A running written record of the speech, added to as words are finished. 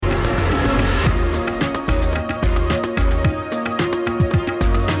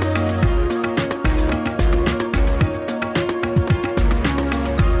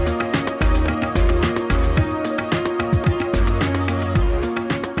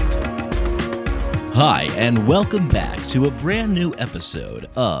Hi, and welcome back to a brand new episode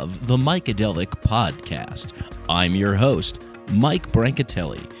of the Micadelic Podcast. I'm your host, Mike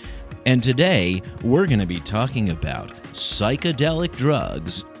Brancatelli, and today we're going to be talking about psychedelic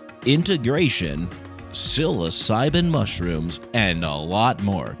drugs, integration, psilocybin mushrooms, and a lot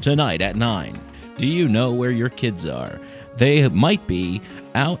more tonight at 9. Do you know where your kids are? They might be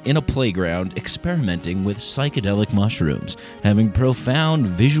out in a playground experimenting with psychedelic mushrooms, having profound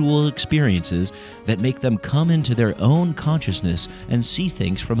visual experiences that make them come into their own consciousness and see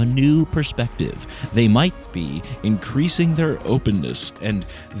things from a new perspective. They might be increasing their openness and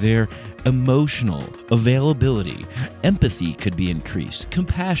their emotional availability. Empathy could be increased,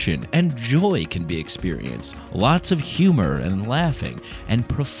 compassion and joy can be experienced, lots of humor and laughing, and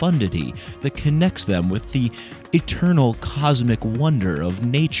profundity that connects them with the eternal cosmic wonder of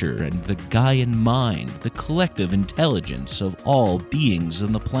nature and the Gaian mind, the collective intelligence of all beings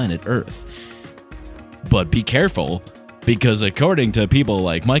on the planet Earth. But be careful, because according to people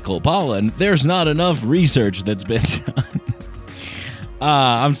like Michael Pollan, there's not enough research that's been done.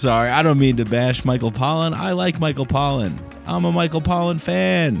 I'm sorry, I don't mean to bash Michael Pollan. I like Michael Pollan. I'm a Michael Pollan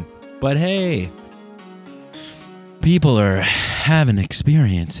fan. But hey, people are having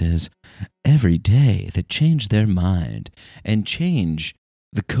experiences every day that change their mind and change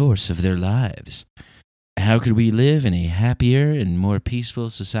the course of their lives. How could we live in a happier and more peaceful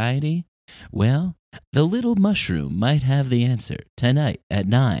society? Well, the little mushroom might have the answer tonight at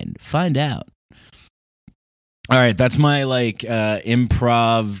 9. Find out. All right, that's my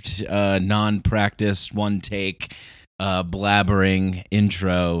improv, non-practice, one-take, blabbering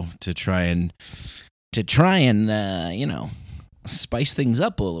intro to try and spice things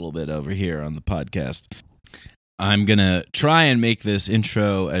up a little bit over here on the podcast. I'm going to try and make this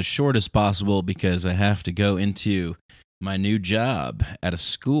intro as short as possible because I have to go into my new job at a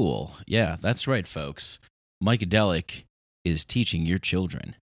school. Yeah, that's right, folks. Micadelic is teaching your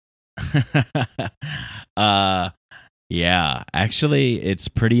children. Yeah, actually, it's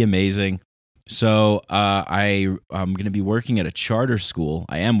pretty amazing. So I'm going to be working at a charter school.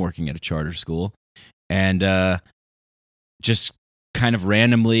 I am working at a charter school. And just kind of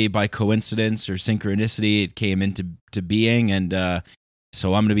randomly by coincidence or synchronicity, it came into being, and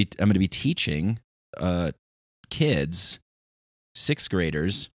so I'm going to be teaching kids, 6th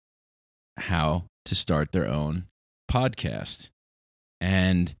graders, how to start their own podcast,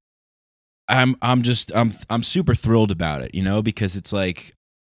 and I'm super thrilled about it, because it's like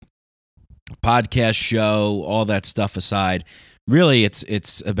podcast show, all that stuff aside, really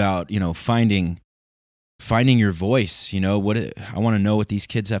it's about finding your voice. I want to know what these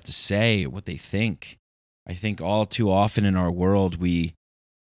kids have to say, what they think. I think all too often in our world we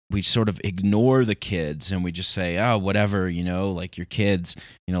sort of ignore the kids and we just say, oh, whatever, like your kids,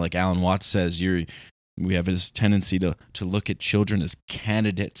 like Alan Watts says, we have this tendency to look at children as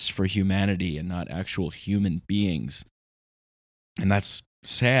candidates for humanity and not actual human beings. And that's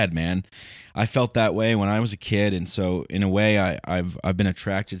sad, man. I felt that way when I was a kid, and so in a way I've been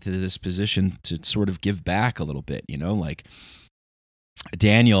attracted to this position to sort of give back a little bit, like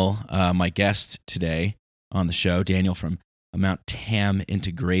Daniel, my guest today on the show, Daniel from Mount Tam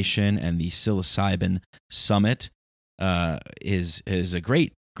Integration and the Psilocybin Summit, is a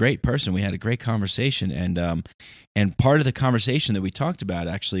great person. We had a great conversation, and part of the conversation that we talked about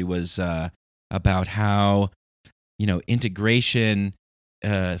actually was about how integration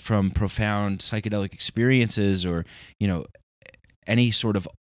from profound psychedelic experiences, or any sort of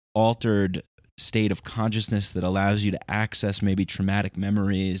altered state of consciousness that allows you to access maybe traumatic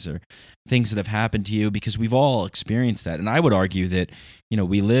memories or things that have happened to you, because we've all experienced that. And I would argue that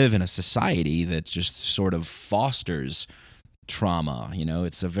we live in a society that just sort of fosters trauma.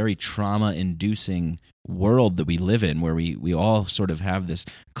 It's a very trauma-inducing world that we live in, where we all sort of have this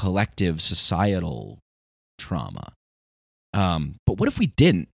collective societal trauma. But what if we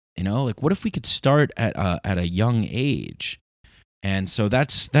didn't? What if we could start at a young age? And so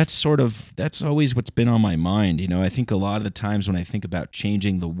that's always what's been on my mind. I think a lot of the times when I think about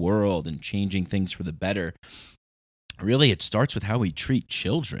changing the world and changing things for the better, really it starts with how we treat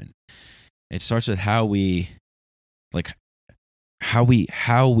children. It starts with how we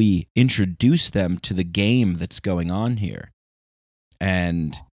introduce them to the game that's going on here,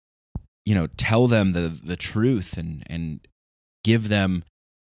 and tell them the truth and give them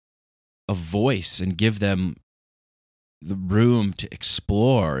a voice and give them the room to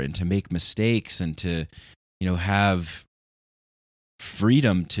explore and to make mistakes and to have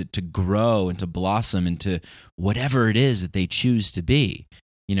freedom to grow and to blossom into whatever it is that they choose to be.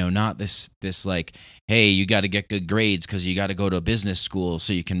 Not this like, hey, you got to get good grades because you got to go to a business school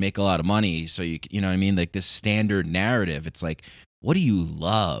so you can make a lot of money. So you know what I mean? Like this standard narrative. It's like, what do you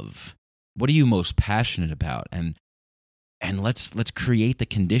love? What are you most passionate about? And let's create the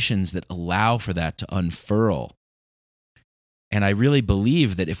conditions that allow for that to unfurl. And I really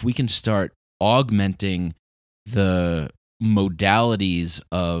believe that if we can start augmenting the modalities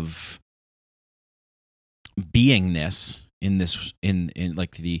of beingness in this, in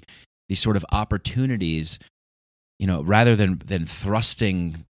like the sort of opportunities, rather than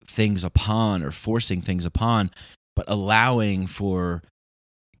thrusting things upon or forcing things upon, but allowing for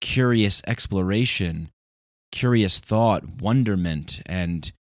curious exploration, curious thought, wonderment,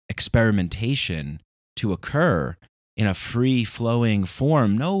 and experimentation to occur in a free-flowing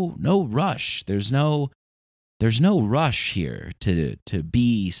form. No rush. There's no rush here to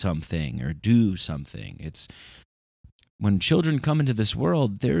be something or do something. It's when children come into this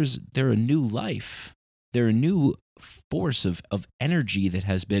world, they're a new life. They're a new force of energy that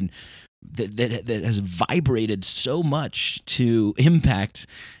has been that has vibrated so much to impact,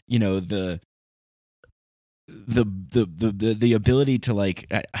 the ability to, like,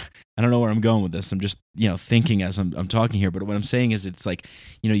 I don't know where I'm going with this. I'm just, thinking as I'm talking here. But what I'm saying is, it's like,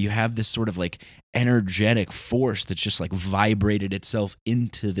 you have this sort of like energetic force that's just like vibrated itself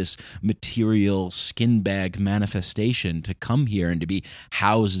into this material skin bag manifestation to come here and to be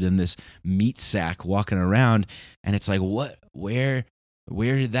housed in this meat sack walking around. And it's like, where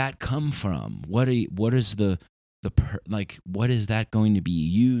did that come from? What is what is that going to be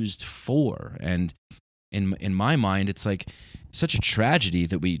used for? And in my mind, it's like such a tragedy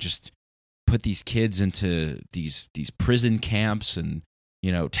that we just put these kids into these prison camps and,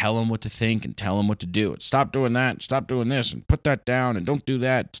 tell them what to think and tell them what to do. Stop doing that, stop doing this, and put that down, and don't do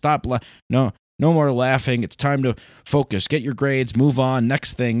that. Stop. No more laughing. It's time to focus. Get your grades. Move on.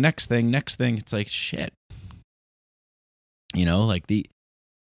 Next thing. It's like, shit. Like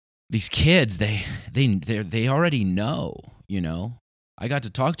these kids, they already know. I got to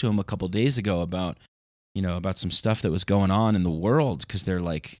talk to them a couple days ago about some stuff that was going on in the world, because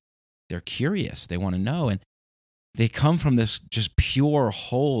they're curious. They want to know. And they come from this just pure,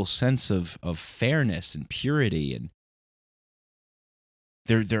 whole sense of fairness and purity. And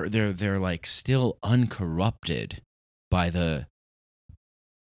they're like still uncorrupted by the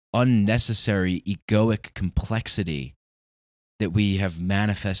unnecessary egoic complexity that we have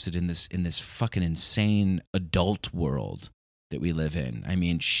manifested in this fucking insane adult world that we live in. I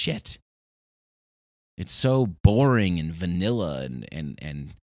mean, shit. It's so boring and vanilla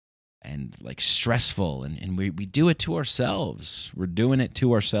and like stressful, and we do it to ourselves. We're doing it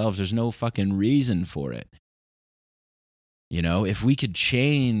to ourselves. There's no fucking reason for it. If we could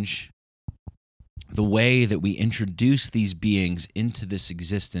change the way that we introduce these beings into this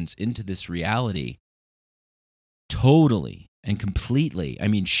existence, into this reality, totally and completely, I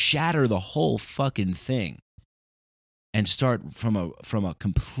mean, shatter the whole fucking thing and start from a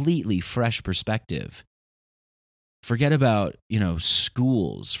completely fresh perspective. Forget about,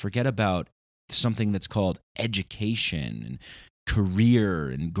 schools. Forget about something that's called education and career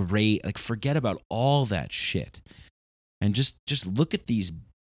and grade. Like, forget about all that shit. And just look at these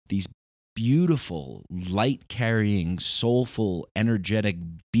beautiful, light-carrying, soulful, energetic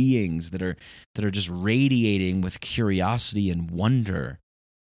beings that are just radiating with curiosity and wonder,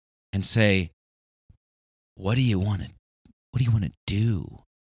 and say, what do you want to do?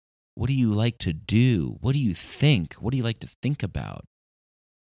 What do you like to do? What do you think? What do you like to think about?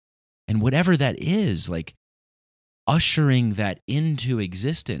 And whatever that is, like, ushering that into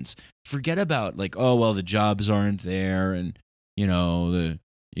existence. Forget about, like, oh, well, the jobs aren't there, and,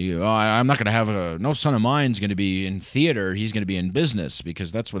 I'm not going to have no son of mine's going to be in theater. He's going to be in business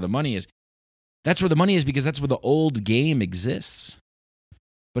because that's where the money is. That's where the money is because that's where the old game exists.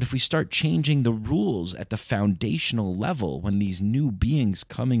 But if we start changing the rules at the foundational level, when these new beings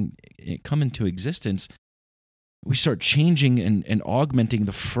come into existence, we start changing and augmenting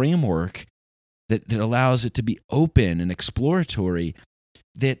the framework that allows it to be open and exploratory,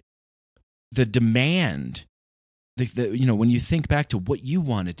 that the demand, when you think back to what you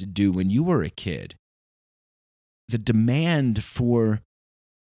wanted to do when you were a kid, the demand for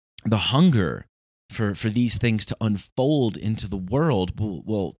the hunger for these things to unfold into the world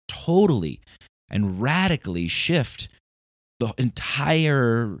will totally and radically shift the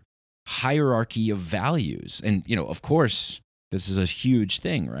entire hierarchy of values. And, of course, this is a huge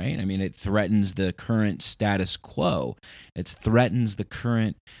thing, right? I mean, it threatens the current status quo. It threatens the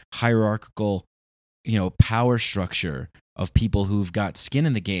current hierarchical, power structure of people who've got skin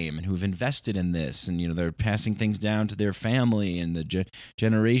in the game and who've invested in this, and they're passing things down to their family and the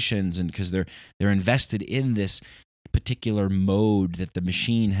generations, and because they're invested in this particular mode that the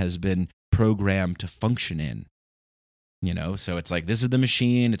machine has been programmed to function in. So it's like, this is the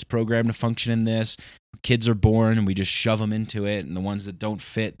machine, it's programmed to function in this. Kids are born and we just shove them into it, and the ones that don't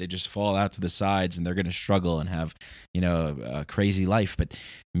fit, they just fall out to the sides, and they're going to struggle and have a crazy life, but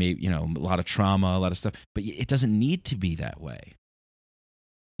maybe a lot of trauma, a lot of stuff. But it doesn't need to be that way.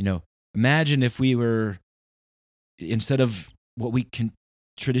 Imagine if we were, instead of what we can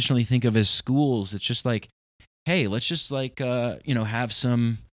traditionally think of as schools, it's just like, hey, let's just have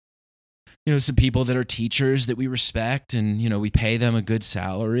some people that are teachers that we respect, and we pay them a good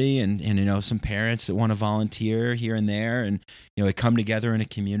salary, and some parents that want to volunteer here and there, and we come together in a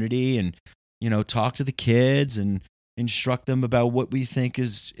community and talk to the kids and instruct them about what we think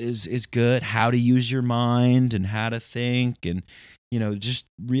is good, how to use your mind and how to think, and just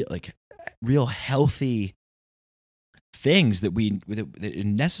real healthy things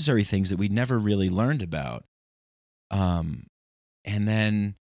necessary things that we never really learned about, and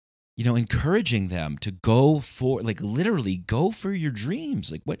then encouraging them to go for, literally go for your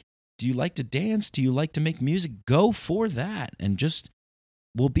dreams. Like, what do you like to dance? Do you like to make music? Go for that, and just,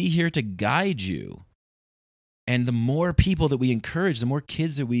 we'll be here to guide you. And the more people that we encourage, the more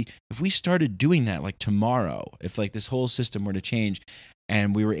kids that if we started doing that, like tomorrow, if this whole system were to change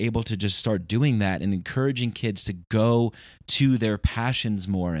and we were able to just start doing that and encouraging kids to go to their passions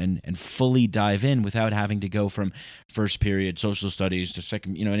more and fully dive in without having to go from first period social studies to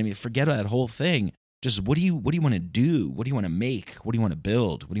second, forget that whole thing. Just what do you want to do? What do you want to make? What do you want to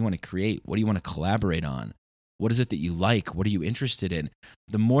build? What do you want to create? What do you want to collaborate on? What is it that you like? What are you interested in?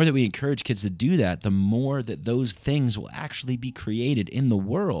 The more that we encourage kids to do that, the more that those things will actually be created in the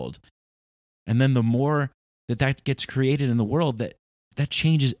world. And then the more that gets created in the world, that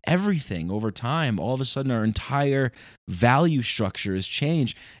changes everything over time. All of a sudden, our entire value structure is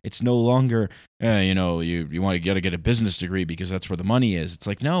changed. It's no longer, you want to get a business degree because that's where the money is. It's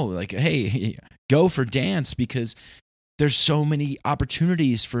like, no, hey, go for dance because there's so many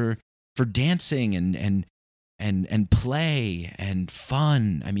opportunities for dancing and play and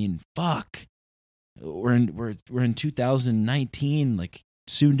fun. I mean, fuck. We're in 2019,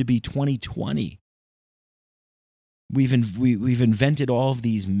 soon to be 2020. We've invented all of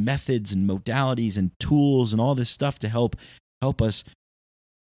these methods and modalities and tools and all this stuff to help us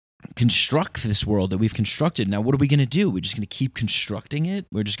construct this world that we've constructed. Now, what are we going to do? We're just going to keep constructing it?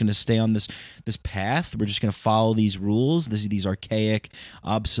 We're just going to stay on this path? We're just going to follow these rules, these archaic,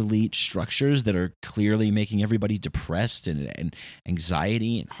 obsolete structures that are clearly making everybody depressed and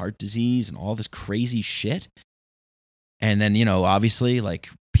anxiety and heart disease and all this crazy shit? And then, obviously,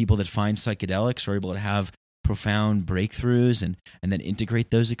 people that find psychedelics are able to have profound breakthroughs and then integrate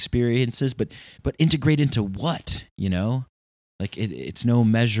those experiences, but integrate into what, it's no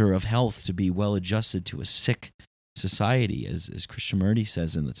measure of health to be well adjusted to a sick society, as Krishnamurti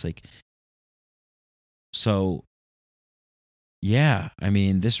says, and it's so yeah, I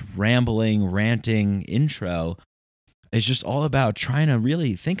mean, this ranting intro is just all about trying to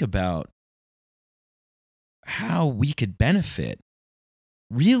really think about how we could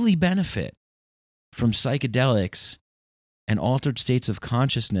really benefit from psychedelics and altered states of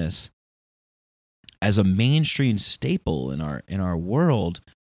consciousness as a mainstream staple in our world,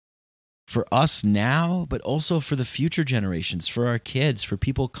 for us now, but also for the future generations, for our kids, for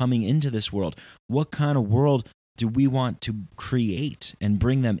people coming into this world. What kind of world do we want to create and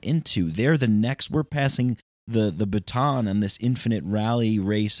bring them into? They're the next. We're passing the baton on this infinite rally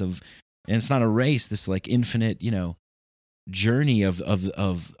race and it's not a race. This infinite, journey of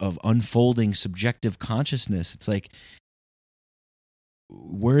unfolding subjective consciousness. It's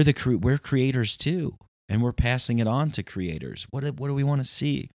we're creators too, and we're passing it on to creators. What do we want to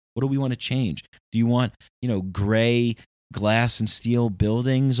see? What do we want to change? Do you want gray glass and steel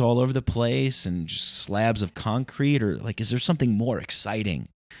buildings all over the place and just slabs of concrete, or is there something more exciting?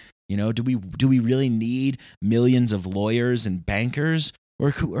 Do we really need millions of lawyers and bankers,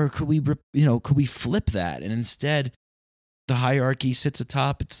 or could we flip that, and instead the hierarchy sits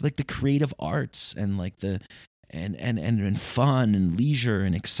atop? It's the creative arts and and fun and leisure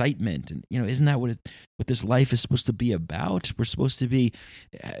and excitement, and isn't that what this life is supposed to be about? We're supposed to be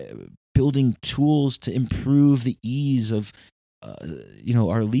building tools to improve the ease of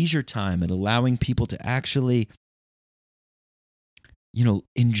our leisure time and allowing people to actually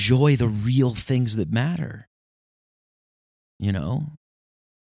enjoy the real things that matter.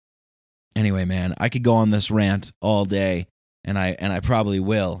 Anyway, man, I could go on this rant all day. And I probably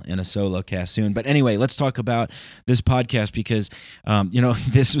will in a solo cast soon. But anyway, let's talk about this podcast because,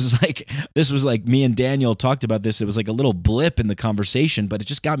 this was like me and Daniel talked about this. It was like a little blip in the conversation, but it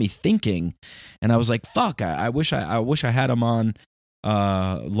just got me thinking. And I was like, fuck, I wish I had him on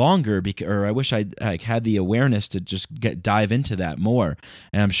longer, or I wish I had the awareness to just dive into that more.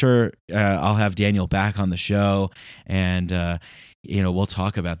 And I'm sure I'll have Daniel back on the show, and we'll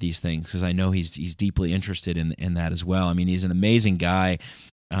talk about these things because I know he's deeply interested in that as well. I mean, he's an amazing guy.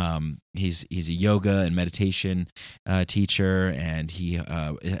 He's a yoga and meditation teacher, and he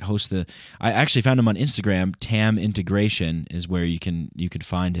hosts I actually found him on Instagram. Tam Integration is where you can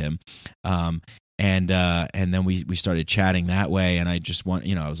find him. And then we started chatting that way, and I just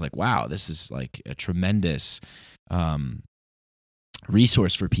I was like, wow, this is like a tremendous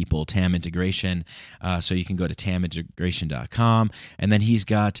resource for people, Tam Integration. So you can go to tamintegration.com. And then he's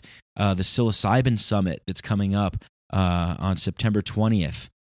got the Psilocybin Summit that's coming up on September 20th.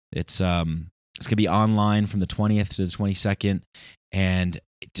 It's going to be online from the 20th to the 22nd. And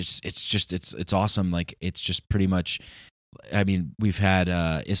it's awesome. Like, it's just pretty much, I mean, we've had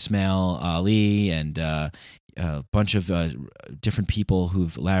Ismail Ali and a bunch of different people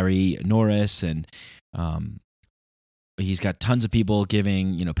Larry Norris, and he's got tons of people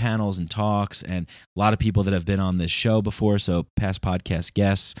giving, panels and talks, and a lot of people that have been on this show before, so past podcast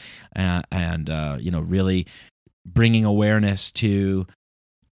guests, and really bringing awareness to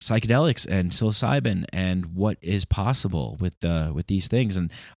psychedelics and psilocybin and what is possible with these things.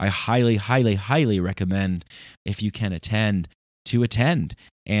 And I highly, highly, highly recommend, if you can attend, to attend.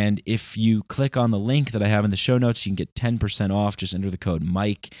 And if you click on the link that I have in the show notes, you can get 10% off. Just enter the code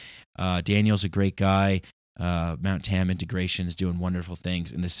Mike. Daniel's a great guy. Mount Tam Integration is doing wonderful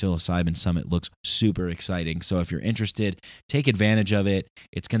things, and the Psilocybin Summit looks super exciting. So if you're interested, take advantage of it.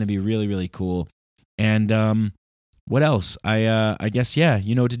 It's going to be really, really cool. And what else? I guess,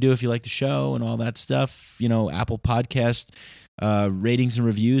 you know what to do if you like the show and all that stuff. Apple Podcast ratings and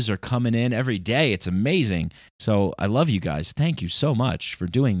reviews are coming in every day. It's amazing. So I love you guys. Thank you so much for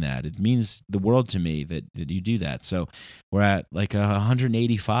doing that. It means the world to me that you do that. So we're at like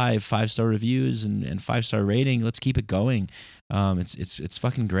 185 5-star reviews and 5-star rating. Let's keep it going. It's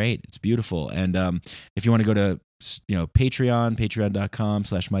fucking great. It's beautiful. And if you want to go to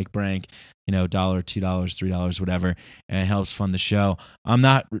patreon.com/Mike Brank, $1, $2, $3, whatever, and it helps fund the show. I'm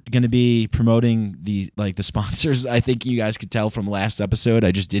not going to be promoting the sponsors. I think you guys could tell from last episode,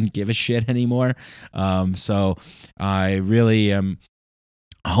 I just didn't give a shit anymore. So I really am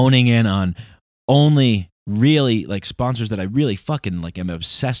honing in on only really sponsors that I really fucking am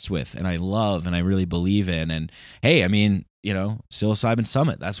obsessed with and I love and I really believe in. And hey, I mean, Psilocybin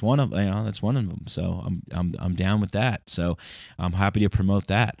Summit, that's one of them. So I'm down with that. So I'm happy to promote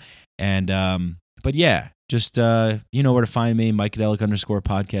that. And but yeah, just you know where to find me,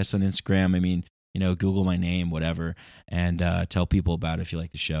 Mikeadelic_podcast on Instagram. I mean, Google my name, whatever, and tell people about it if you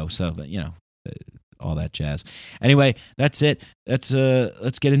like the show. So that, all that jazz. Anyway, that's it. Let's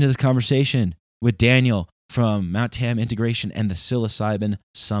get into this conversation with Daniel from Mount Tam Integration and the Psilocybin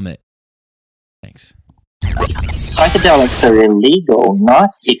Summit. Thanks. Psychedelics are illegal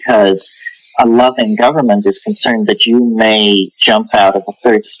not because a loving government is concerned that you may jump out of a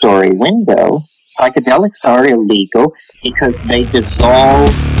third-story window. Psychedelics are illegal because they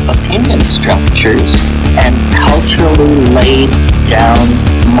dissolve opinion structures and culturally laid down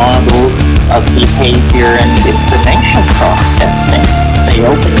models of behavior and information processing. They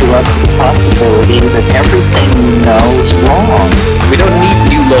open to us the possibility that everything we know is wrong. We don't need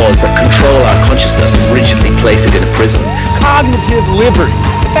new laws that control our consciousness and rigidly place it in a prison. Cognitive liberty.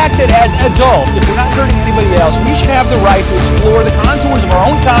 The fact that as adults, if we're not hurting anybody else, we should have the right to explore the contours of our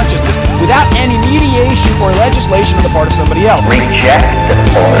own consciousness without any mediation or legislation on the part of somebody else. Reject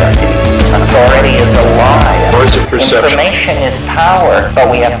authority. Authority is a lie. Information is power,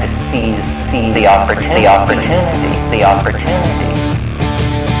 but we have to seize the opportunity.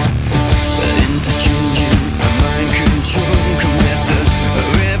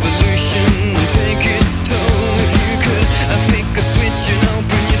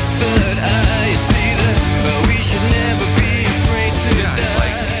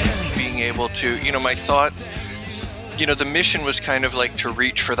 To, my thought, the mission was kind of like to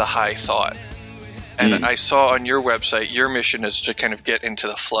reach for the high thought. And I saw on your website, your mission is to kind of get into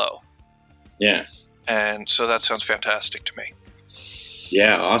the flow. Yeah. And so that sounds fantastic to me.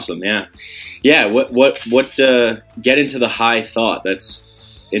 Yeah. Awesome. Yeah. Yeah. What, get into the high thought.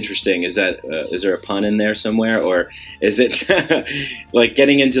 That's interesting. Is that is there a pun in there somewhere, or is it like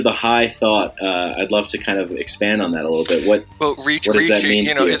getting into the high thought? I'd love to kind of expand on that a little bit. What does reaching, that mean?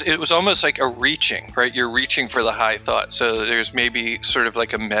 it was almost like a reaching, right? You're reaching for the high thought. So there's maybe sort of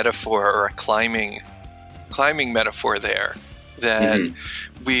like a metaphor or a climbing metaphor there, that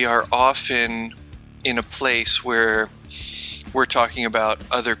we are often in a place where we're talking about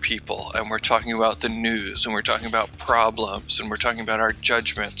other people, and we're talking about the news, and we're talking about problems, and we're talking about our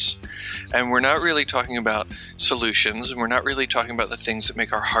judgments, and we're not really talking about solutions, and we're not really talking about the things that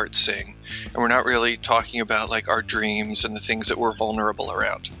make our heart sing, and we're not really talking about like our dreams and the things that we're vulnerable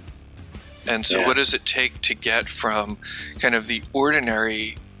around. And so what does it take to get from kind of the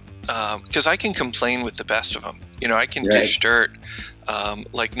ordinary, because I can complain with the best of them. I can dish dirt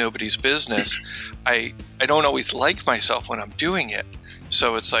like nobody's business. I don't always like myself when I'm doing it.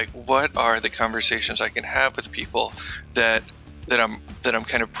 So it's like, what are the conversations I can have with people that I'm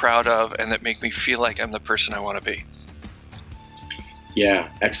kind of proud of and that make me feel like I'm the person I want to be? Yeah,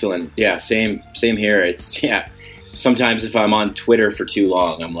 excellent. Yeah, same here. It's sometimes if I'm on Twitter for too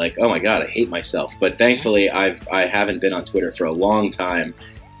long, I'm like, oh my God, I hate myself. But thankfully, I haven't been on Twitter for a long time.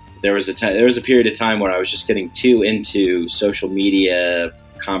 There was a period of time where I was just getting too into social media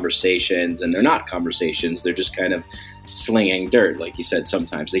conversations, and they're not conversations. They're just kind of slinging dirt, like you said.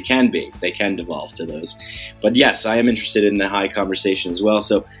 Sometimes they can devolve to those. But yes, I am interested in the high conversation as well.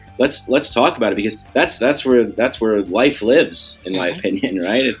 So let's talk about it, because that's where life lives, in my opinion,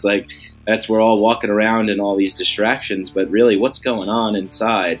 right? It's like that's we're all walking around in all these distractions, but really, what's going on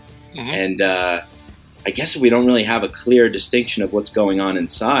inside? And I guess if we don't really have a clear distinction of what's going on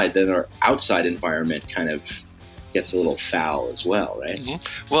inside, then our outside environment kind of gets a little foul as well, right?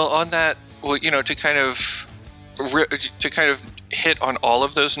 Well, on that, to kind of hit on all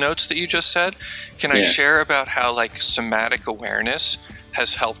of those notes that you just said, can I share about how like somatic awareness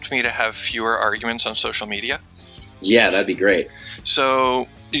has helped me to have fewer arguments on social media? Yeah, that'd be great. So,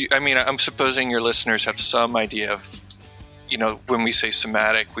 I mean, I'm supposing your listeners have some idea of, when we say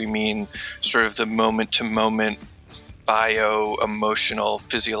somatic, we mean sort of the moment-to-moment bio-emotional,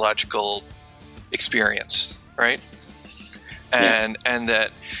 physiological experience, right? And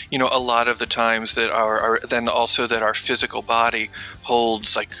that, a lot of the times that our physical body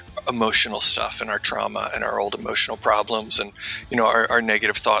holds like emotional stuff and our trauma and our old emotional problems, and, our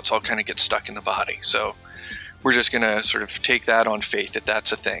negative thoughts all kind of get stuck in the body. So we're just going to sort of take that on faith that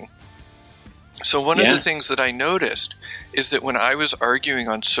that's a thing. So one of the things that I noticed is that when I was arguing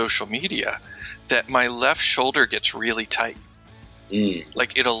on social media, that my left shoulder gets really tight.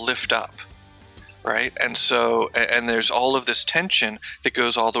 Like it'll lift up, right? And so, and there's all of this tension that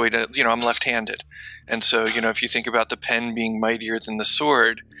goes all the way to, I'm left-handed. And so, if you think about the pen being mightier than the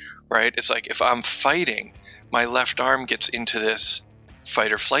sword, right? It's like if I'm fighting, my left arm gets into this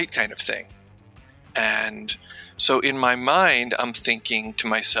fight or flight kind of thing. And so in my mind, I'm thinking to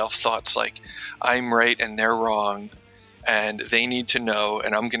myself thoughts like, I'm right and they're wrong, and they need to know,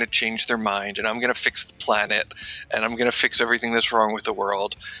 and I'm going to change their mind, and I'm going to fix the planet, and I'm going to fix everything that's wrong with the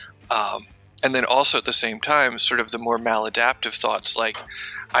world. And then also at the same time, sort of the more maladaptive thoughts like,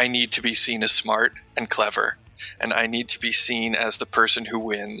 I need to be seen as smart and clever, and I need to be seen as the person who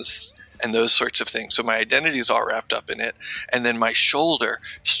wins, and those sorts of things. So my identity is all wrapped up in it, and then my shoulder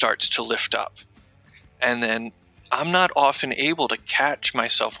starts to lift up. And then I'm not often able to catch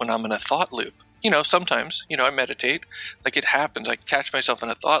myself when I'm in a thought loop. Sometimes, I meditate, like it happens. I catch myself in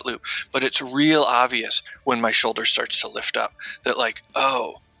a thought loop, but it's real obvious when my shoulder starts to lift up that like,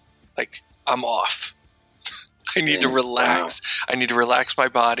 oh, like I'm off. I need to relax. I need to relax my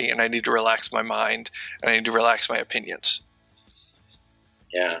body, and I need to relax my mind, and I need to relax my opinions.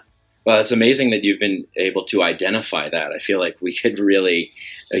 Yeah. Well, it's amazing that you've been able to identify that. I feel like we could really,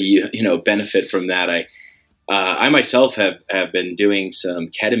 benefit from that. I myself have been doing some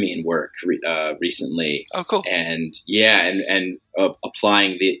ketamine work recently. Oh, cool. And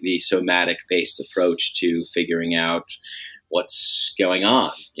applying the somatic based approach to figuring out what's going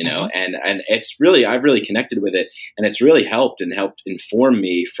on, and it's really, I've really connected with it, and it's really helped inform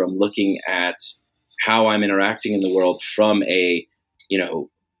me from looking at how I'm interacting in the world from a,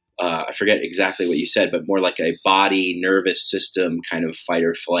 I forget exactly what you said, but more like a body nervous system kind of fight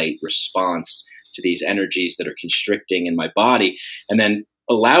or flight response to these energies that are constricting in my body, and then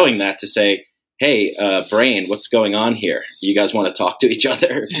allowing that to say, hey, brain, what's going on here? You guys want to talk to each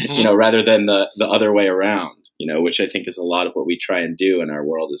other, rather than the other way around, which I think is a lot of what we try and do in our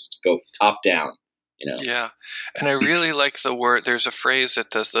world, is to go top down, Yeah. And I really like the word, there's a phrase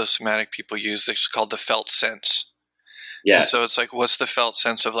that those somatic people use that's called the felt sense. Yes. And so it's like, what's the felt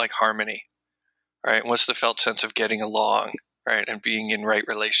sense of like harmony, right? What's the felt sense of getting along? right? And being in right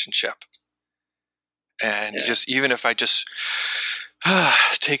relationship. And Yeah. just, even if I just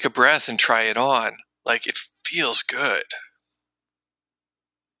take a breath and try it on, like, it feels good.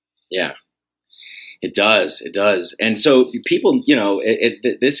 Yeah. It does. It does. And so people,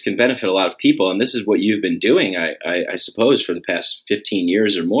 this can benefit a lot of people. And this is what you've been doing, I suppose, for the past 15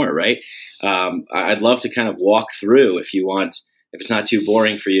 years or more, right? I'd love to kind of walk through, if you want, if it's not too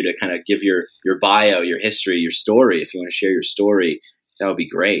boring for you, to kind of give your bio, your history, your story. If you want to share your story, that would be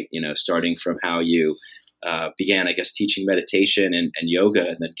great. Starting from how you began, I guess, teaching meditation and yoga,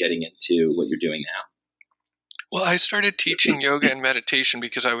 and then getting into what you're doing now. Well, I started teaching yoga and meditation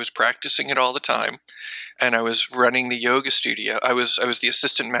because I was practicing it all the time, and I was running the yoga studio. I was the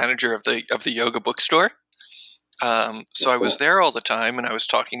assistant manager of the yoga bookstore. So I was there all the time, and I was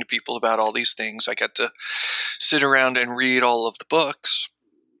talking to people about all these things. I got to sit around and read all of the books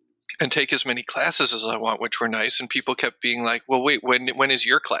and take as many classes as I want, which were nice. And people kept being like, "Well, wait, when is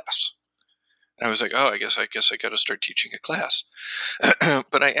your class?" And I was like, "Oh, I guess I got to start teaching a class."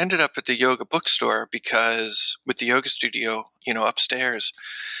 But I ended up at the yoga bookstore because, with the yoga studio, upstairs,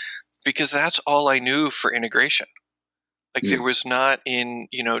 because that's all I knew for integration. Like, there was not, in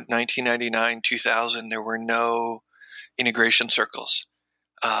 1999, 2000, there were no integration circles,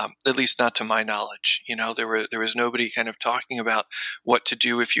 at least not to my knowledge. There was nobody kind of talking about what to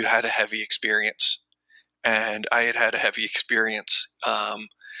do if you had a heavy experience. And I had a heavy experience.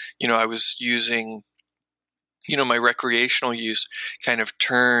 I was using, my recreational use kind of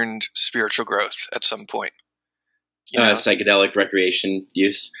turned spiritual growth at some point. Psychedelic recreation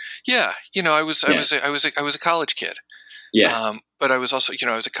use. Yeah, I was a college kid. Yeah. But I was also,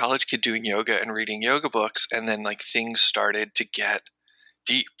 I was a college kid doing yoga and reading yoga books, and then, like, things started to get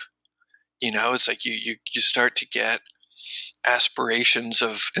deep. It's like you start to get aspirations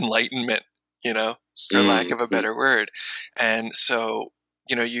of enlightenment, for lack of a better word. And so,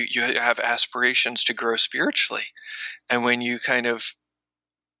 you have aspirations to grow spiritually. And when you kind of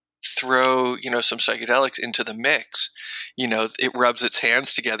throw, some psychedelics into the mix, it rubs its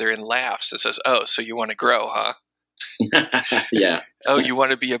hands together and laughs and says, "Oh, so you want to grow, huh?" Yeah. Oh, you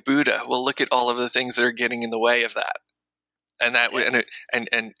want to be a Buddha? Well, look at all of the things that are getting in the way of that. And that,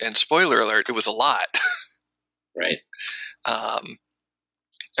 and spoiler alert, it was a lot. Right.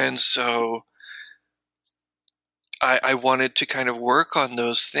 And so I wanted to kind of work on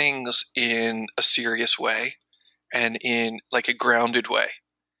those things in a serious way and in, like, a grounded way.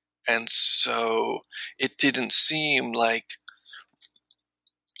 And so it didn't seem like,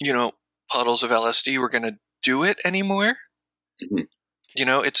 puddles of LSD were going to do it anymore. Mm-hmm.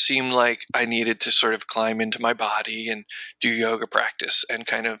 It seemed like I needed to sort of climb into my body and do yoga practice and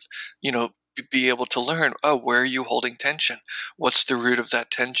kind of, be able to learn, oh, where are you holding tension? What's the root of that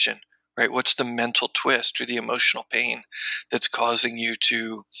tension, right? What's the mental twist or the emotional pain that's causing you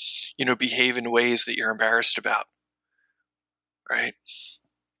to, behave in ways that you're embarrassed about, right?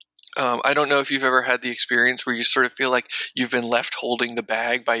 I don't know if you've ever had the experience where you sort of feel like you've been left holding the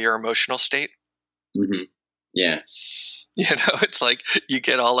bag by your emotional state. Mm-hmm. Yeah. It's like you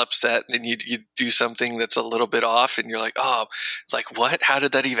get all upset and then you do something that's a little bit off and you're like, oh, like, what? How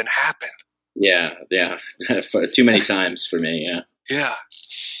did that even happen? Yeah. Yeah. Too many times for me. Yeah. Yeah.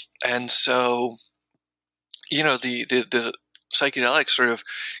 And so, the psychedelics sort of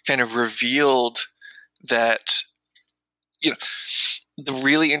kind of revealed that, the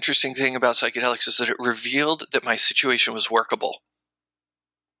really interesting thing about psychedelics is that it revealed that my situation was workable.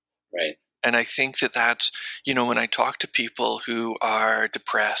 Right. And I think that that's, when I talk to people who are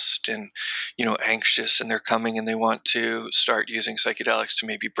depressed and, anxious, and they're coming and they want to start using psychedelics to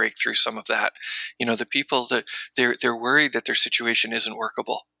maybe break through some of that, the people that they're worried that their situation isn't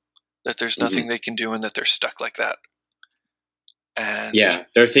workable, that there's nothing they can do and that they're stuck like that. And yeah,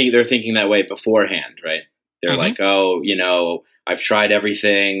 they're thinking that way beforehand, right? They're like, oh, I've tried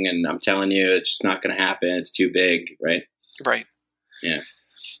everything and I'm telling you, it's just not going to happen. It's too big, right? Right. Yeah.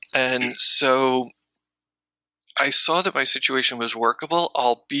 And so I saw that my situation was workable,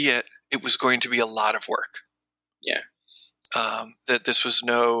 albeit it was going to be a lot of work. Yeah. That this was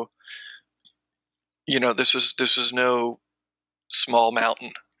no, this was no small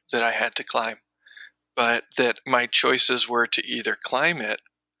mountain that I had to climb, but that my choices were to either climb it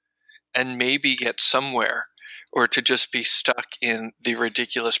and maybe get somewhere, or to just be stuck in the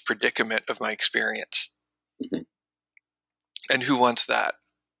ridiculous predicament of my experience. Mm-hmm. And who wants that?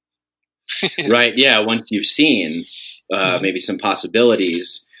 Right. Yeah. Once you've seen maybe some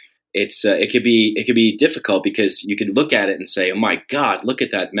possibilities, it could be difficult because you could look at it and say, oh my God, look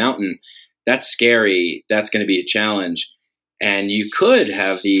at that mountain. That's scary. That's going to be a challenge. And you could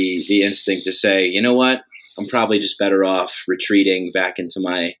have the instinct to say, you know what? I'm probably just better off retreating back into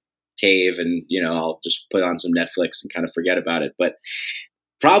my cave and, I'll just put on some Netflix and kind of forget about it. But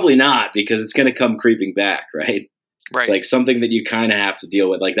probably not, because it's going to come creeping back, right? Right. It's like something that you kind of have to deal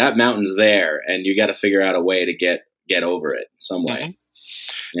with. Like that mountain's there, and you got to figure out a way to get over it in some way. Mm-hmm.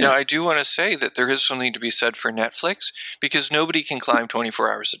 Yeah. Now, I do want to say that there is something to be said for Netflix, because nobody can climb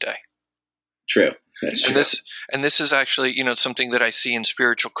 24 hours a day. True. That's true. And this is actually, something that I see in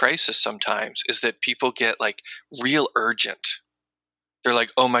spiritual crisis sometimes, is that people get like real urgent. They're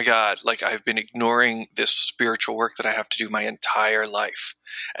like, oh my God, like I've been ignoring this spiritual work that I have to do my entire life,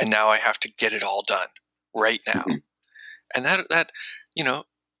 and now I have to get it all done right now. Mm-hmm. And that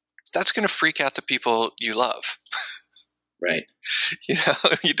that's going to freak out the people you love. Right.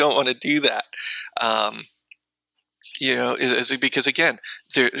 You don't want to do that. Is it because, again,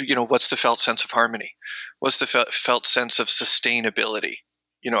 what's the felt sense of harmony? What's the felt sense of sustainability?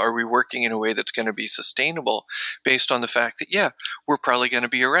 Are we working in a way that's going to be sustainable based on the fact that, we're probably going to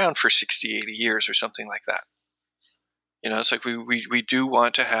be around for 60, 80 years or something like that? It's like we do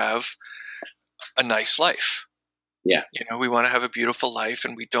want to have a nice life. Yeah. We want to have a beautiful life,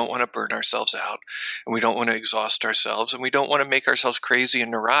 and we don't want to burn ourselves out, and we don't want to exhaust ourselves, and we don't want to make ourselves crazy and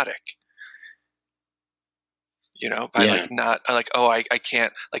neurotic. I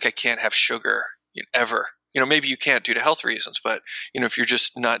can't have sugar ever. Maybe you can't due to health reasons, but if you're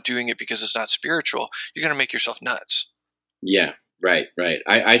just not doing it because it's not spiritual, you're going to make yourself nuts. Yeah. Right.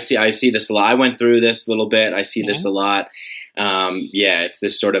 I see this a lot. I went through this a little bit. I see this a lot. It's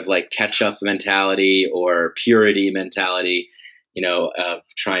this sort of like catch up mentality or purity mentality, of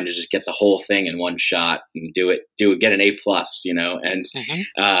trying to just get the whole thing in one shot and get an A+,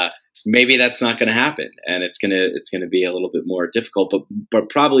 and, maybe that's not going to happen, and it's going to be a little bit more difficult, but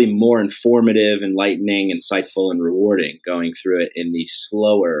probably more informative, enlightening, insightful, and rewarding going through it in the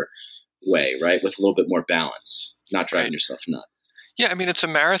slower way, right? With a little bit more balance, not driving yourself nuts. Yeah. I mean, it's a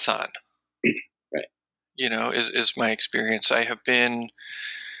marathon. Right. Is my experience. I have been,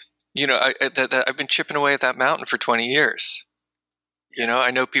 I've been chipping away at that mountain for 20 years.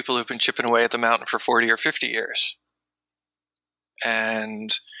 I know people who've been chipping away at the mountain for 40 or 50 years.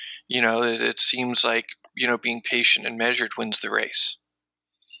 And, it seems like, being patient and measured wins the race.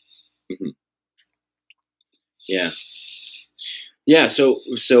 Mm-hmm. Yeah. Yeah. So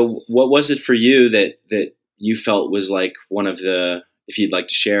what was it for you that you felt was like one of the, if you'd like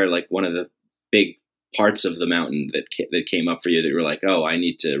to share, like one of the big parts of the mountain that came up for you that you were like, oh, I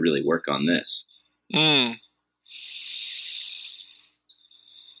need to really work on this?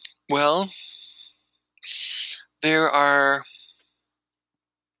 Well, there are,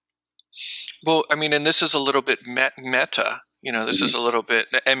 and this is a little bit meta, this is a little bit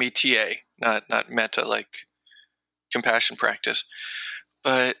META, not meta, like compassion practice,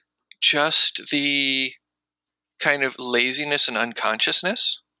 but just the kind of laziness and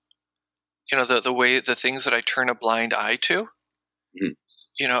unconsciousness, the way, the things that I turn a blind eye to,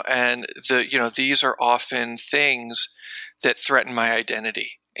 and these are often things that threaten my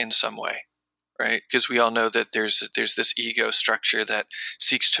identity in some way, right? Because we all know that there's this ego structure that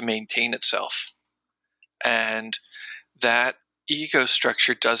seeks to maintain itself, and that ego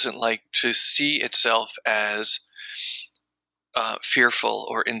structure doesn't like to see itself as fearful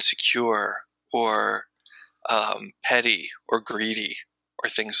or insecure or petty or greedy or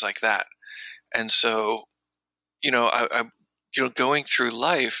things like that. And so, I'm going through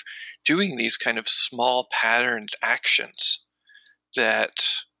life doing these kind of small patterned actions that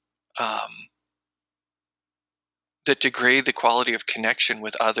that degrade the quality of connection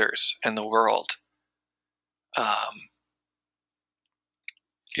with others and the world.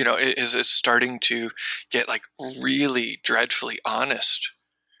 Is starting to get like really dreadfully honest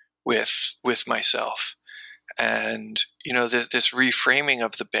with myself. And, this reframing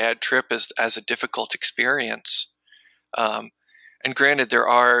of the bad trip as a difficult experience. And granted, there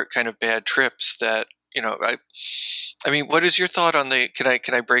are kind of bad trips that, I mean, what is your thought on can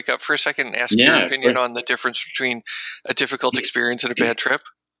I break up for a second and ask your opinion on the difference between a difficult experience and a bad trip?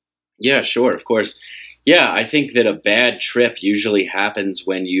 Yeah, sure. Of course. Yeah. I think that a bad trip usually happens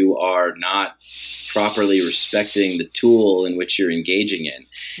when you are not properly respecting the tool in which you're engaging in.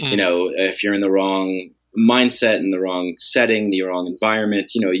 If you're in the wrong mindset, in the wrong setting, the wrong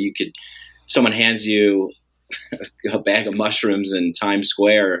environment, someone hands you a bag of mushrooms in Times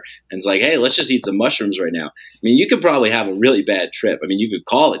Square and it's like, hey, let's just eat some mushrooms right now. I mean, you could probably have a really bad trip. I mean, you could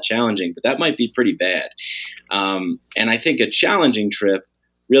call it challenging, but that might be pretty bad. And I think a challenging trip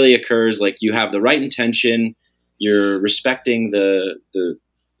really occurs like you have the right intention, you're respecting the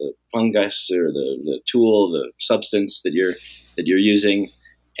fungus or the tool, the substance that you're using,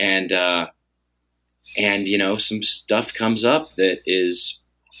 and and some stuff comes up that is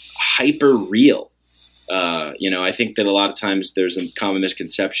hyper real. I think that a lot of times there's a common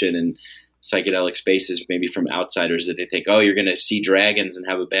misconception in psychedelic spaces, maybe from outsiders, that they think, oh, you're going to see dragons and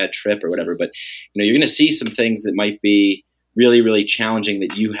have a bad trip or whatever. But, you're going to see some things that might be really, really challenging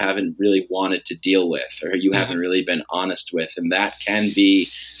that you haven't really wanted to deal with, or you haven't really been honest with. And that can be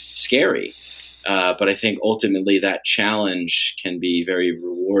scary. But I think ultimately that challenge can be very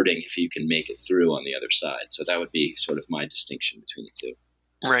rewarding if you can make it through on the other side. So that would be sort of my distinction between the two.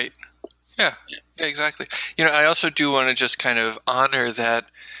 Right. Yeah, exactly. I also do want to just kind of honor that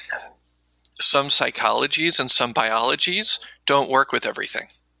some psychologies and some biologies don't work with everything.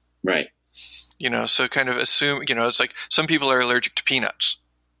 Right. So kind of assume, it's like some people are allergic to peanuts.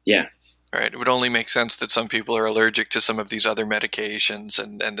 Yeah. Right. It would only make sense that some people are allergic to some of these other medications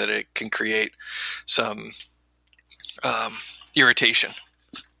and that it can create some irritation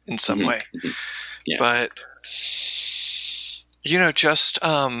in some way. Mm-hmm. Yeah. But, just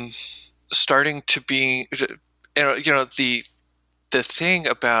starting to be, the thing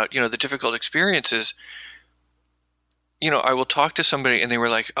about, the difficult experiences, I will talk to somebody and they were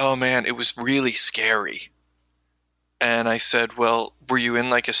like, oh man, it was really scary. And I said, well, were you in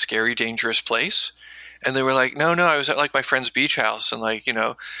like a scary, dangerous place? And they were like, no, I was at like my friend's beach house, and like,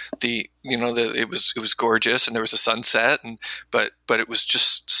 it was gorgeous and there was a sunset, but it was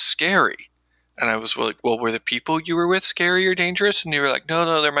just scary. And I was like, well, were the people you were with scary or dangerous? And you were like,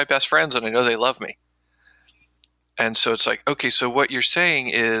 no, they're my best friends and I know they love me. And so it's like, okay, so what you're saying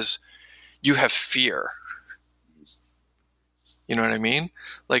is you have fear. You know what I mean?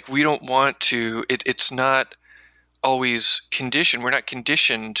 Like, we don't want to, it's not always conditioned. We're not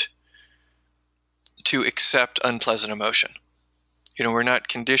conditioned to accept unpleasant emotion. We're not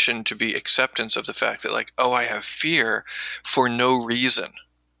conditioned to be acceptance of the fact that like, oh, I have fear for no reason,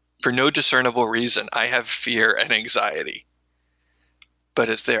 for no discernible reason. I have fear and anxiety, but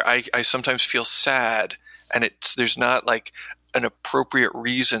it's there. I sometimes feel sad, and there's not like an appropriate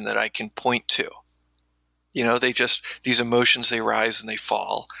reason that I can point to. These emotions, they rise and they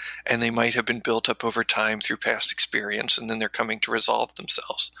fall, and they might have been built up over time through past experience, and then they're coming to resolve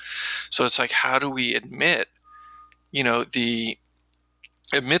themselves. So it's like, how do we admit the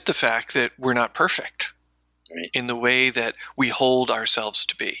fact that we're not perfect, right, in the way that we hold ourselves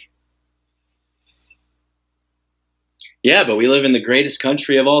to be? Yeah, but we live in the greatest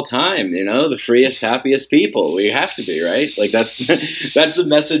country of all time, the freest, happiest people. We have to be, right? Like that's the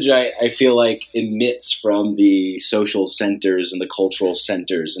message I feel like emits from the social centers and the cultural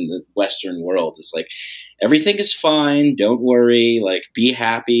centers in the Western world. It's like, everything is fine. Don't worry. Like, be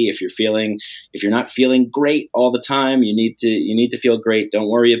happy. If you're not feeling great all the time, you need to feel great.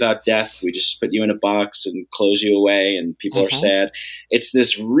 Don't worry about death. We just put you in a box and close you away, and people are sad. It's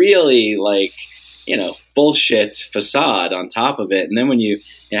this really like, bullshit facade on top of it. And then when you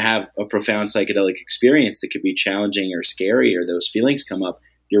have a profound psychedelic experience that could be challenging or scary, or those feelings come up,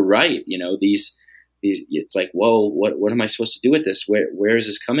 you're right. These it's like, whoa, what am I supposed to do with this? Where is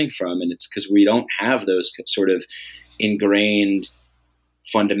this coming from? And it's because we don't have those sort of ingrained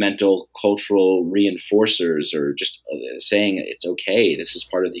fundamental cultural reinforcers, or just saying it's okay. This is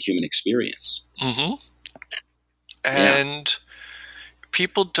part of the human experience. Mm-hmm. And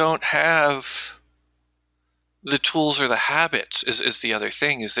people don't have the tools or the habits is the other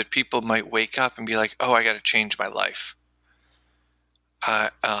thing, is that people might wake up and be like, oh, I got to change my life.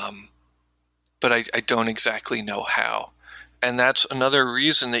 But I don't exactly know how. And that's another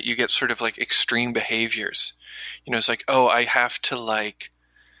reason that you get sort of like extreme behaviors. It's like, oh, I have to like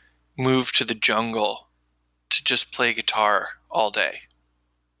move to the jungle to just play guitar all day.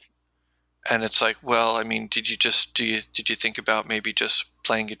 And it's like, well, I mean, did you think about maybe just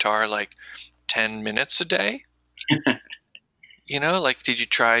playing guitar like 10 minutes a day? Like, did you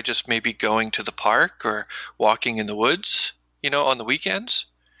try just maybe going to the park or walking in the woods, on the weekends?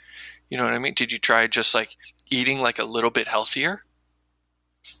 You know what I mean? Did you try just like eating like a little bit healthier?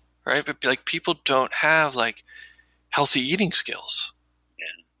 Right? But like, people don't have like healthy eating skills. Yeah,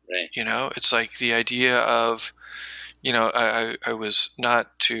 right. It's like the idea of, I was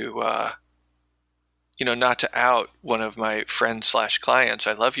not to, not to out one of my friends / clients.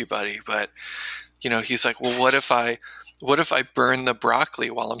 I love you, buddy. But, he's like, well, what if I burn the broccoli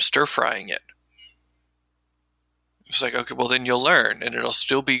while I'm stir frying it? It's like, okay, well then you'll learn and it'll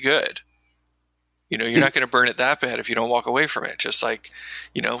still be good. You're not going to burn it that bad if you don't walk away from it. Just like,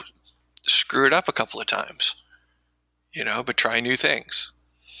 screw it up a couple of times, but try new things.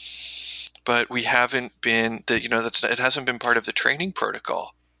 But we haven't been it hasn't been part of the training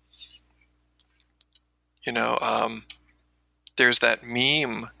protocol. there's that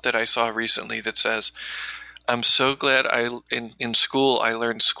meme that I saw recently that says, I'm so glad in school I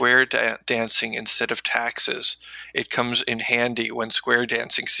learned square dancing instead of taxes. It comes in handy when square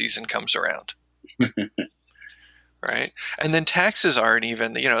dancing season comes around. Right? And then taxes aren't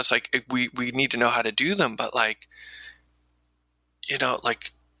even, it's like we need to know how to do them, but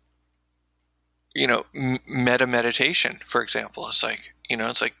meta meditation, for example, it's like,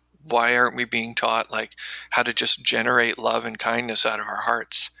 why aren't we being taught like how to just generate love and kindness out of our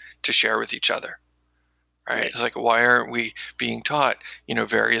hearts to share with each other? Right? It's like, why aren't we being taught,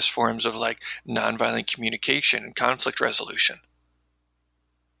 various forms of like nonviolent communication and conflict resolution?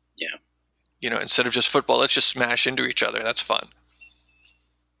 Yeah. Instead of just football, let's just smash into each other. That's fun.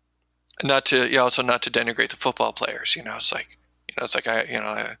 And also not to denigrate the football players. It's like,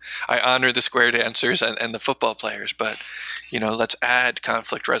 I honor the square dancers and the football players, but, let's add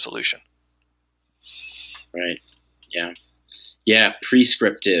conflict resolution. Right. Yeah. Yeah.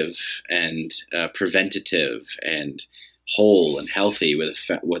 Prescriptive and preventative and whole and healthy with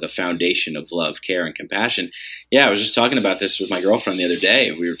a foundation of love, care, and compassion. Yeah. I was just talking about this with my girlfriend the other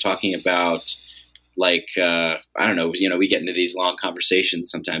day. We were talking about I don't know, we get into these long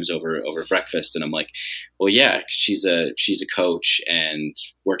conversations sometimes over breakfast, and I'm like, well, yeah, she's a coach and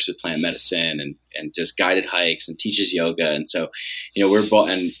works with plant medicine and does guided hikes and teaches yoga. And so, we're both,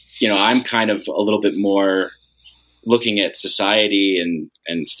 and, I'm kind of a little bit more looking at society and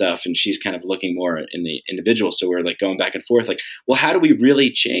stuff, and she's kind of looking more in the individual. So we're like going back and forth, like, well, how do we really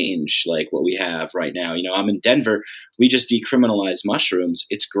change like what we have right now? I'm in Denver. We just decriminalized mushrooms.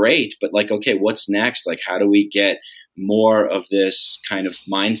 It's great, but like, okay, what's next? Like, how do we get more of this kind of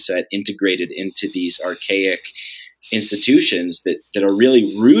mindset integrated into these archaic institutions that are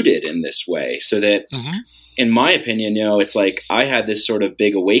really rooted in this way? So that, in my opinion, it's like I had this sort of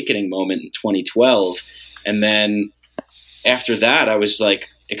big awakening moment in 2012. And then after that, I was like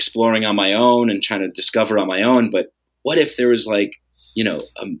exploring on my own and trying to discover on my own. But what if there was like,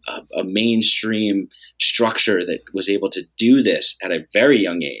 a mainstream structure that was able to do this at a very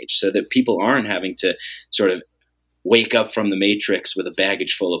young age, so that people aren't having to sort of wake up from the matrix with a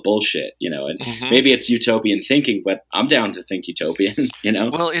baggage full of bullshit, and maybe it's utopian thinking, but I'm down to think utopian,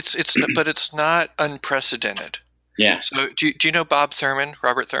 Well, but it's not unprecedented. Yeah. So do you know Robert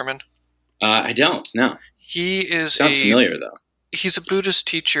Thurman? I don't. No. He is sounds familiar though. He's a Buddhist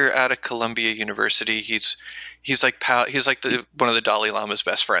teacher out of Columbia University. He's like one of the Dalai Lama's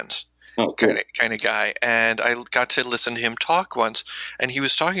best friends. Oh, cool. kind of guy. And I got to listen to him talk once, and he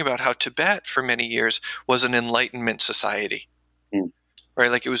was talking about how Tibet for many years was an enlightenment society.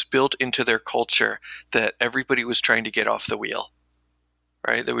 Right? Like, it was built into their culture that everybody was trying to get off the wheel.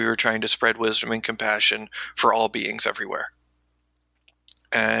 Right? That we were trying to spread wisdom and compassion for all beings everywhere.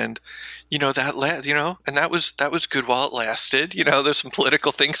 And, and that was good while it lasted. There's some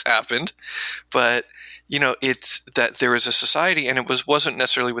political things happened, but, it's that there was a society, and it wasn't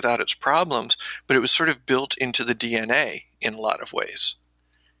necessarily without its problems, but it was sort of built into the DNA in a lot of ways.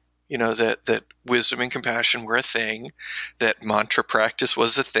 That wisdom and compassion were a thing, that mantra practice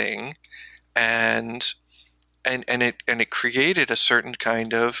was a thing, and it created a certain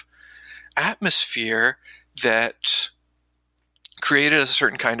kind of atmosphere that created a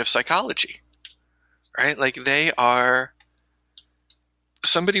certain kind of psychology, right? Like,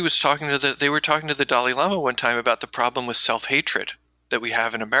 somebody was talking to the Dalai Lama one time about the problem with self-hatred that we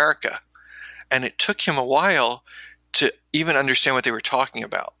have in America. And it took him a while to even understand what they were talking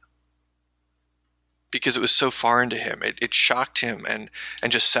about, because it was so foreign to him. It shocked him and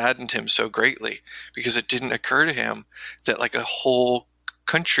just saddened him so greatly, because it didn't occur to him that like a whole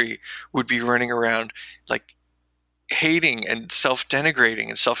country would be running around like hating and self-denigrating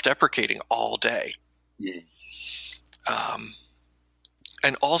and self-deprecating all day. Yeah.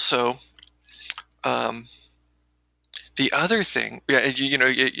 And also, the other thing,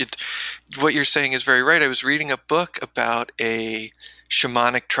 what you're saying is very right. I was reading a book about a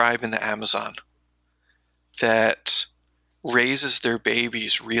shamanic tribe in the Amazon that raises their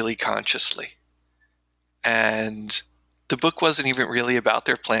babies really consciously. And the book wasn't even really about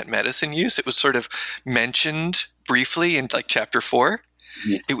their plant medicine use. It was sort of mentioned briefly in like chapter 4.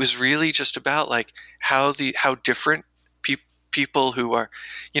 Yeah. It was really just about like how different people who are,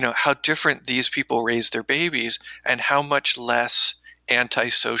 how different these people raise their babies, and how much less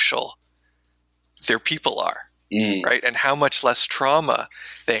antisocial their people are, right? And how much less trauma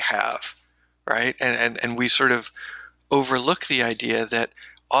they have, right? And we sort of overlook the idea that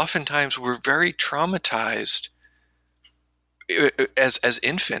oftentimes we're very traumatized as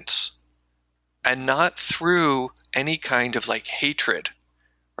infants, and not through any kind of like hatred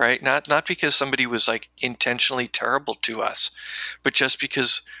right? Not because somebody was like intentionally terrible to us, but just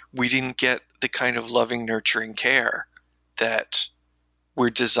because we didn't get the kind of loving, nurturing care that we're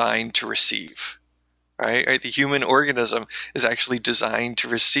designed to receive. Right? The human organism is actually designed to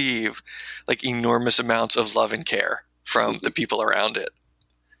receive like enormous amounts of love and care from the people around it.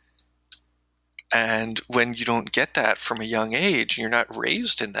 And when you don't get that from a young age, you're not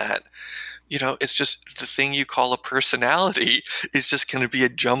raised in that, it's just the thing you call a personality is just going to be a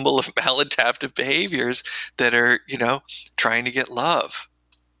jumble of maladaptive behaviors that are, trying to get love.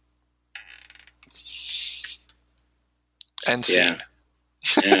 And seen.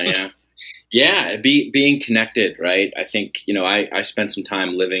 Yeah, being connected, right? I think, I spent some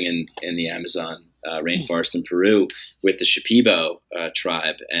time living in the Amazon rainforest in Peru with the Shipibo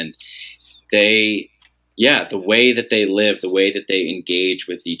tribe, and the way that they live, the way that they engage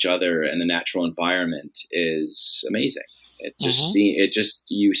with each other and the natural environment is amazing. It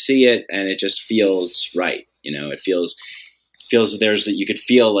just you see it and it just feels right. It feels you could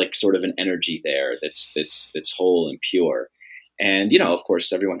feel like sort of an energy there that's whole and pure. And, of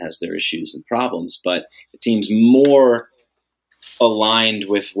course, everyone has their issues and problems, but it seems more aligned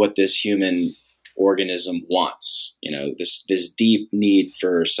with what this human organism wants. This deep need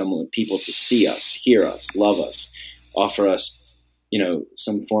for people to see us, hear us, love us, offer us,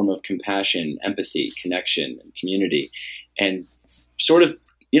 some form of compassion, empathy, connection, and community, and sort of,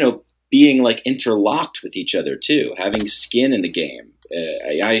 being like interlocked with each other too, having skin in the game.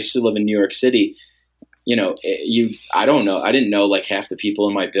 I used to live in New York City. I don't know. I didn't know like half the people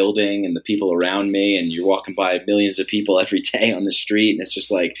in my building and the people around me, and you're walking by millions of people every day on the street. And it's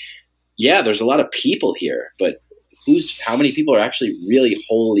just like, yeah, there's a lot of people here, but how many people are actually really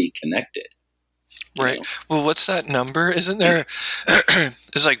wholly connected? Right. Well, what's that number? Isn't there,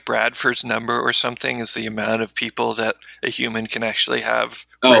 is like Bradford's number or something is the amount of people that a human can actually have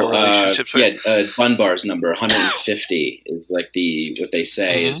real relationships with? Yeah, Dunbar's number, 150 is like what they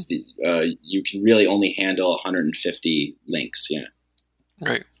say is you can really only handle 150 links. Yeah.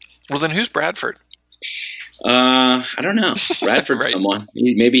 Right. Well, then who's Bradford? I don't know. Bradford's Right. someone.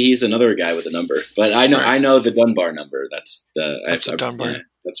 Maybe he's another guy with a number, but I know the Dunbar number. That's the Dunbar. Yeah,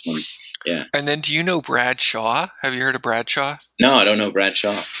 that's one. Yeah. And then do you know Brad Shaw? Have you heard of Brad Shaw? No, I don't know Brad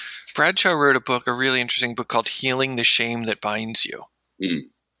Shaw. Brad Shaw wrote a really interesting book called Healing the Shame That Binds You.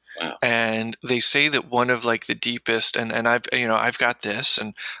 Wow. And they say that one of like the deepest, and I've got this,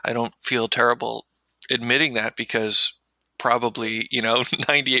 and I don't feel terrible admitting that because probably,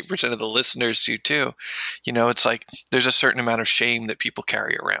 98% of the listeners do too. It's like there's a certain amount of shame that people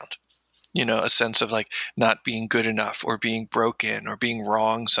carry around. A sense of like not being good enough or being broken or being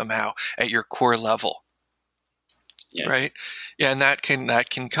wrong somehow at your core level. Yeah. Right. Yeah. And that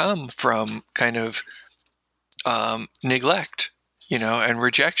can come from kind of neglect, and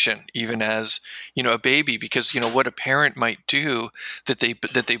rejection, even as, a baby, because, what a parent might do that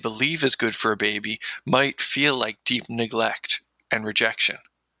they believe is good for a baby might feel like deep neglect and rejection,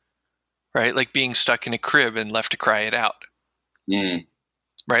 right? Like being stuck in a crib and left to cry it out.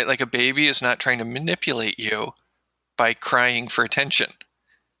 Right? Like a baby is not trying to manipulate you by crying for attention.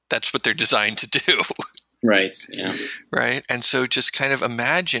 That's what they're designed to do. Right. Yeah. Right. And so just kind of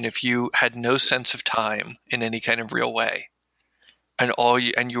imagine if you had no sense of time in any kind of real way,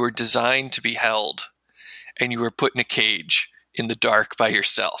 and you were designed to be held, and you were put in a cage in the dark by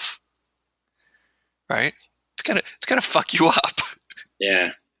yourself. Right? It's gonna fuck you up.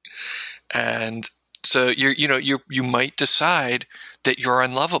 Yeah. And so you might decide that you're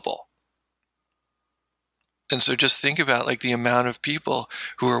unlovable. And so just think about like the amount of people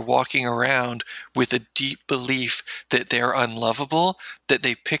who are walking around with a deep belief that they're unlovable that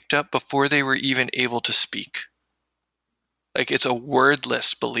they picked up before they were even able to speak. Like it's a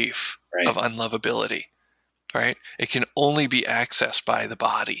wordless belief of unlovability, right? It can only be accessed by the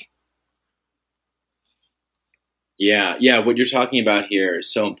body. Yeah. Yeah. What you're talking about here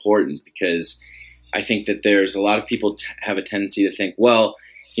is so important because I think that there's a lot of people have a tendency to think, well,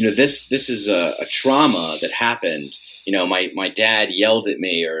 this is a trauma that happened. My dad yelled at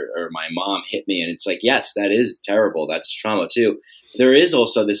me or my mom hit me. And it's like, yes, that is terrible. That's trauma too. There is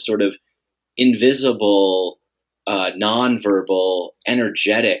also this sort of invisible, nonverbal,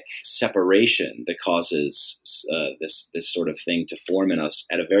 energetic separation that causes this sort of thing to form in us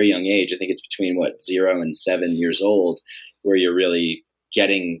at a very young age. I think it's between 0 and 7 years old where you're really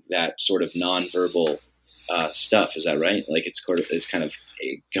getting that sort of nonverbal stuff. Is that right? Like it's kind of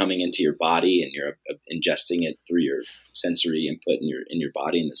coming into your body and you're ingesting it through your sensory input in your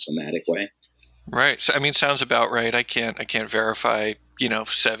body in the somatic way. Right. So, I mean, sounds about right. I can't verify,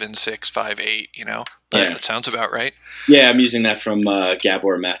 7, 6, 5, 8, but Yeah. it sounds about right. Yeah, I'm using that from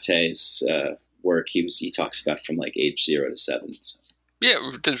Gabor Mate's work. He talks about from like age 0 to 7. So.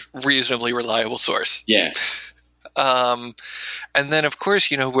 Yeah, there's reasonably reliable source. Yeah. And then, of course,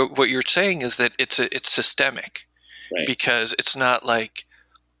 what you're saying is that it's systemic, Right. because it's not like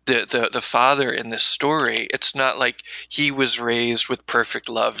the father in this story. It's not like he was raised with perfect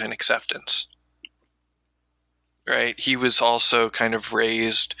love and acceptance, right? He was also kind of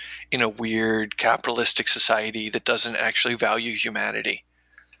raised in a weird capitalistic society that doesn't actually value humanity,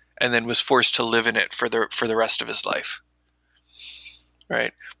 and then was forced to live in it for the rest of his life,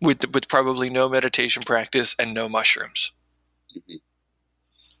 right? With probably no meditation practice and no mushrooms. Mm-hmm.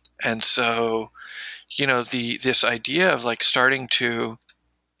 And so, this idea of like starting to,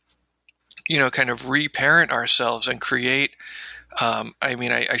 kind of reparent ourselves and create,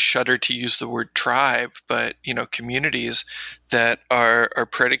 I shudder to use the word tribe, but, communities that are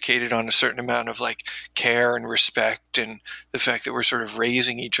predicated on a certain amount of like care and respect, and the fact that we're sort of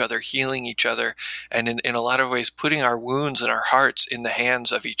raising each other, healing each other, and in a lot of ways putting our wounds and our hearts in the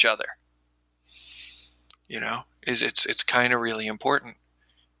hands of each other. It's kind of really important.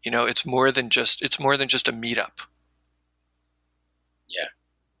 It's more than just a meetup.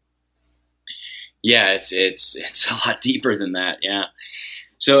 Yeah, it's a lot deeper than that. Yeah.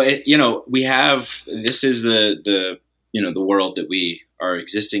 So we have, this is the world that we are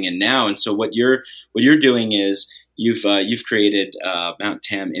existing in now, and so what you're doing is you've created Mount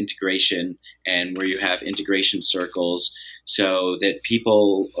Tam integration, and where you have integration circles, so that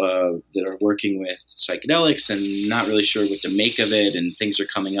people that are working with psychedelics and not really sure what to make of it, and things are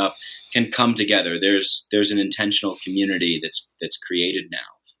coming up, can come together. There's an intentional community that's created now.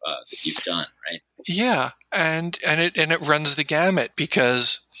 That you've done, right? Yeah, and it runs the gamut,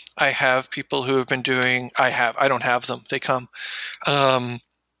 because I have people who have been doing. I don't have them. They come.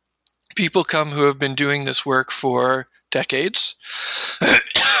 People come who have been doing this work for decades,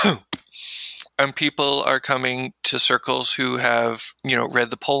 and people are coming to circles who have read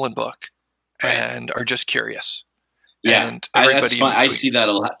the Pollan book, right, and are just curious. Yeah, and that's fun. I see that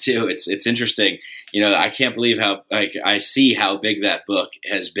a lot too. It's interesting. I can't believe how I see how big that book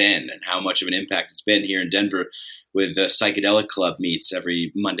has been and how much of an impact it's been here in Denver with the Psychedelic Club meets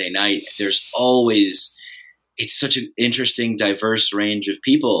every Monday night. There's always, it's such an interesting, diverse range of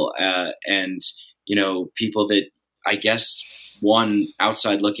people, and people that I guess one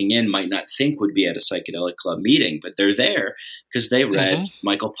outside looking in might not think would be at a Psychedelic Club meeting, but they're there because they read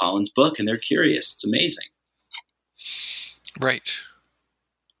Michael Pollan's book and they're curious. It's amazing. Right.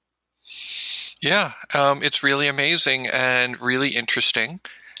 Yeah, it's really amazing and really interesting,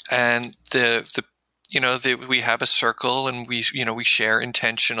 and we have a circle, and we share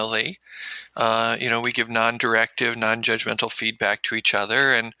intentionally. We give non-directive, non-judgmental feedback to each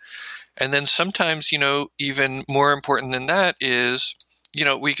other, and then sometimes even more important than that is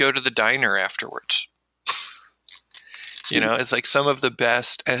we go to the diner afterwards. It's like some of the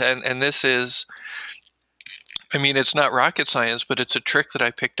best, and this is. It's not rocket science, but it's a trick that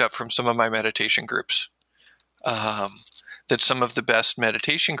I picked up from some of my meditation groups. That some of the best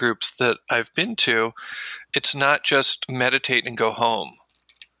meditation groups that I've been to, it's not just meditate and go home.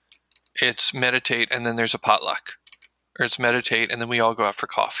 It's meditate and then there's a potluck. Or it's meditate and then we all go out for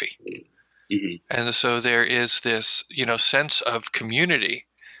coffee. Mm-hmm. And so there is this, sense of community.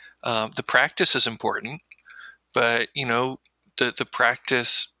 The practice is important, but, the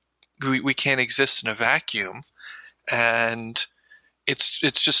practice, we can't exist in a vacuum. And it's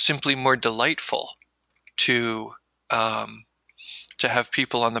just simply more delightful to have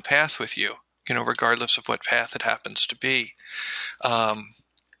people on the path with you, regardless of what path it happens to be.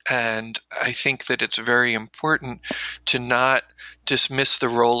 And I think that it's very important to not dismiss the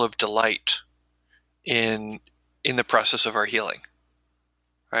role of delight in the process of our healing.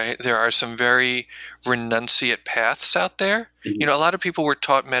 Right? There are some very renunciate paths out there. Mm-hmm. A lot of people were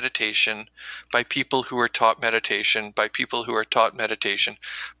taught meditation by people who were taught meditation by people who are taught meditation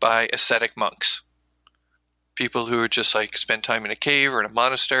by ascetic monks. People who would just like spend time in a cave or in a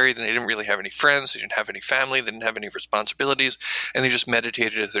monastery. Then they didn't really have any friends. They didn't have any family. They didn't have any responsibilities. And they just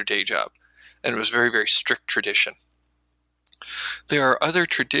meditated as their day job. And it was very, very strict tradition. There are other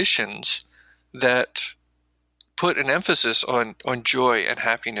traditions that put an emphasis on joy and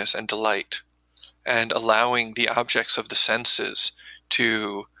happiness and delight, and allowing the objects of the senses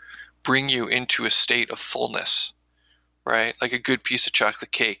to bring you into a state of fullness, right? Like a good piece of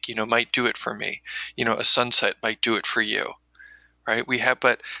chocolate cake, might do it for me. A sunset might do it for you, right?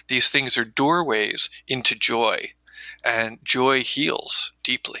 But these things are doorways into joy, and joy heals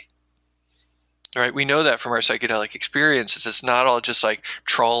deeply. Right, we know that from our psychedelic experiences. It's not all just like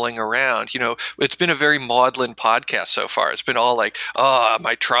trawling around. It's been a very maudlin podcast so far. It's been all like, oh,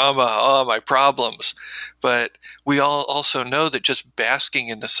 my trauma, oh, my problems. But we all also know that just basking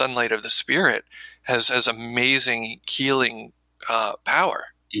in the sunlight of the spirit has amazing healing power.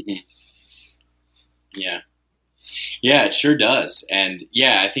 Mm-hmm. Yeah, it sure does. And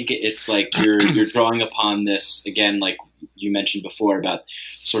I think it's like you're drawing upon this again, like you mentioned before, about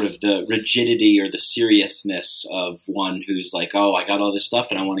sort of the rigidity or the seriousness of one who's like, oh, I got all this stuff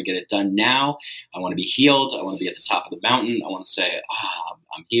and I want to get it done now. I want to be healed. I want to be at the top of the mountain. I want to say,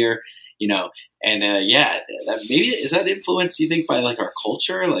 I'm here, and maybe is that influenced, you think, by like our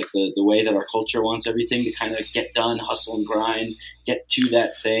culture, like the way that our culture wants everything to kind of get done, hustle and grind, get to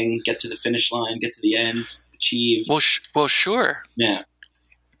that thing, get to the finish line, get to the end, achieve. Well, sure. Yeah.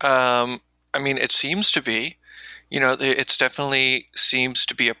 I mean, it seems to be, it's definitely seems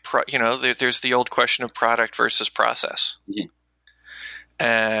to be there's the old question of product versus process. Mm-hmm.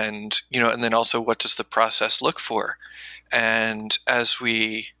 And, and then also what does the process look for? And as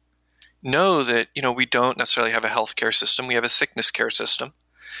we know that, we don't necessarily have a healthcare system, we have a sickness care system.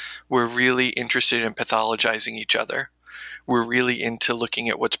 We're really interested in pathologizing each other. We're really into looking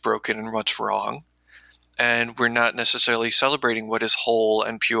at what's broken and what's wrong. And we're not necessarily celebrating what is whole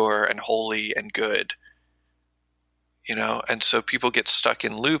and pure and holy and good. And so people get stuck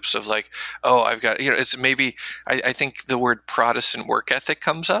in loops of like, oh, I've got, it's maybe, I think the word Protestant work ethic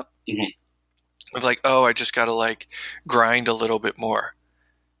comes up. Mm-hmm. Of like, oh, I just got to like grind a little bit more,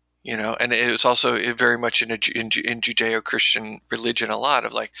 and it's also very much in Judeo-Christian religion, a lot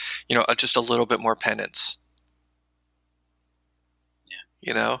of like, just a little bit more penance,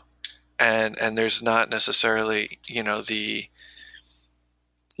 and there's not necessarily,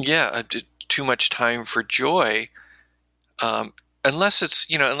 too much time for joy. Unless it's,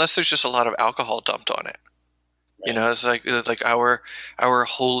 unless there's just a lot of alcohol dumped on it, right. It's like our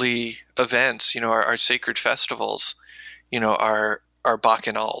holy events, our sacred festivals, are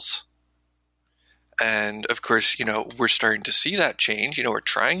bacchanals. And of course, we're starting to see that change, we're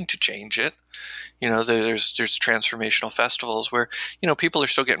trying to change it. There's transformational festivals where, people are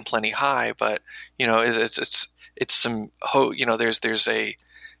still getting plenty high, but, it's some hope, there's a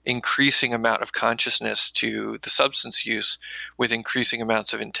increasing amount of consciousness to the substance use with increasing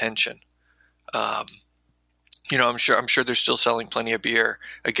amounts of intention. I'm sure they're still selling plenty of beer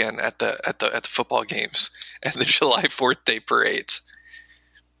again at the football games and the July 4th day parades.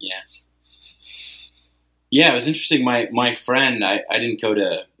 Yeah, it was interesting. My friend, I didn't go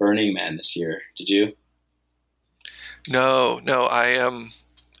to Burning Man this year. Did you? No, I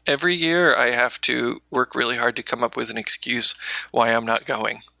every year I have to work really hard to come up with an excuse why I'm not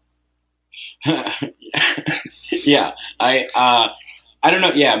going. Yeah, I don't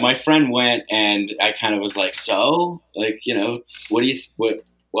know. Yeah, my friend went, and I kind of was like, so, like, what do you,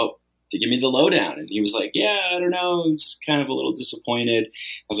 to give me the lowdown? And he was like, yeah, I don't know. I'm just kind of a little disappointed.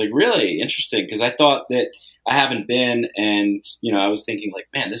 I was like, really interesting, because I thought that I haven't been, and I was thinking like,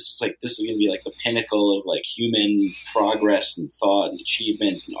 man, this is going to be like the pinnacle of like human progress and thought and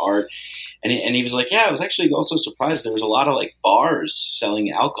achievement and art. And he was like, yeah, I was actually also surprised there was a lot of like bars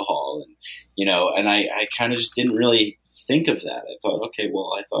selling alcohol, and and I kind of just didn't really think of that. I thought, okay,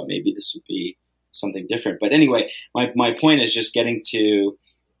 well, I thought maybe this would be something different. But anyway, my point is just getting to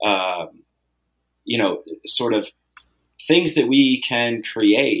sort of things that we can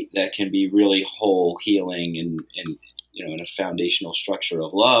create that can be really whole, healing, and in a foundational structure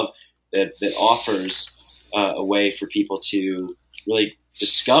of love that offers a way for people to really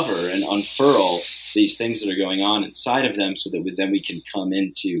discover and unfurl these things that are going on inside of them, so that then we can come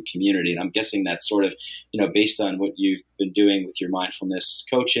into community. And I'm guessing that's sort of, based on what you've been doing with your mindfulness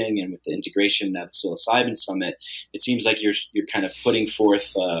coaching and with the integration now, the Psilocybin Summit, it seems like you're kind of putting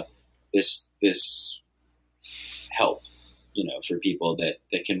forth this help, for people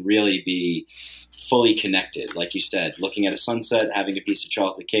that can really be fully connected. Like you said, looking at a sunset, having a piece of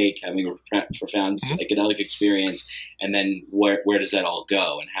chocolate cake, having a profound psychedelic experience, and then where does that all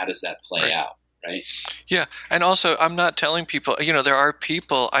go, and how does that play out? Right. Yeah. And also, I'm not telling people, there are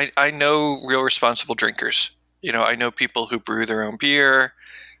people, I know real responsible drinkers. I know people who brew their own beer,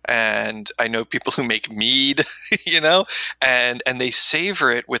 and I know people who make mead, and they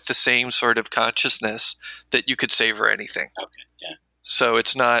savor it with the same sort of consciousness that you could savor anything. Okay. Yeah. So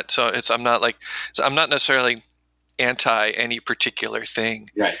I'm not necessarily anti any particular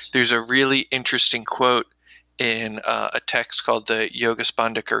thing. Right. There's a really interesting quote in a text called the Yoga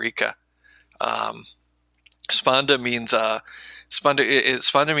Spanda Karika. Spanda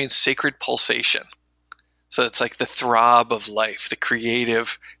means sacred pulsation. So it's like the throb of life, the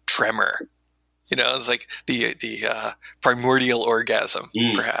creative tremor, You know, it's like the primordial orgasm,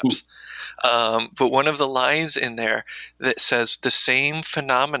 perhaps. But one of the lines in there that says the same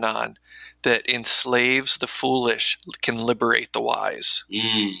phenomenon that enslaves the foolish can liberate the wise.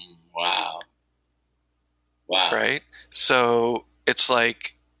 Wow. Wow. Right? So it's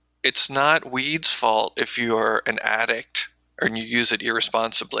like, it's not weed's fault if you're an addict or you use it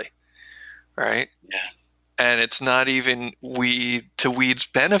irresponsibly. Right? Yeah. And it's not even weed's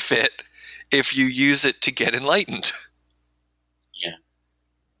benefit if you use it to get enlightened. Yeah.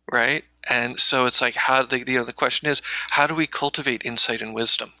 Right? And so it's like, the question is, how do we cultivate insight and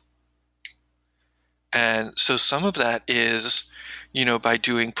wisdom? And so some of that is, by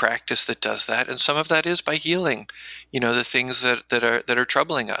doing practice that does that, and some of that is by healing, the things that are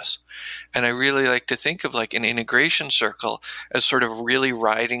troubling us. And I really like to think of like an integration circle as sort of really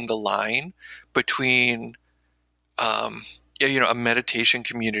riding the line between, a meditation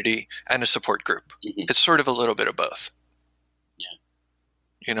community and a support group. Mm-hmm. It's sort of a little bit of both.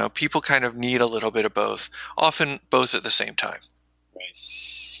 Yeah. People kind of need a little bit of both, often both at the same time. Right.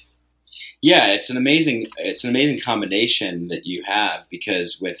 Yeah, it's an amazing combination that you have,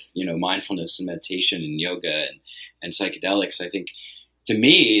 because with, mindfulness and meditation and yoga and psychedelics, I think to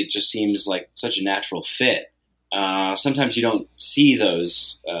me, it just seems like such a natural fit. Sometimes you don't see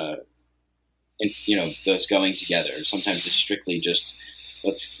those, those going together. Sometimes it's strictly just,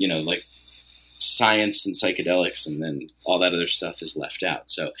 like science and psychedelics, and then all that other stuff is left out.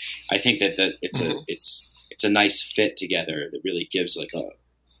 So I think that it's a nice fit together that really gives like a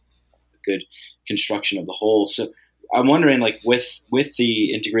good construction of the whole. So I'm wondering, like with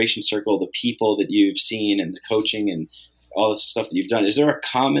the integration circle, the people that you've seen and the coaching and all the stuff that you've done, is there a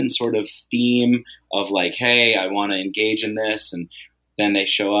common sort of theme of like, hey, I want to engage in this, and then they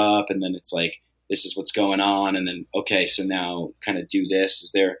show up, and then it's like, this is what's going on, and then okay, so now kind of do this.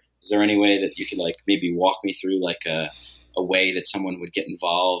 Is there any way that you could like maybe walk me through like a way that someone would get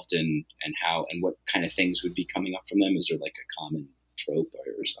involved and how and what kind of things would be coming up from them? Is there like a common trope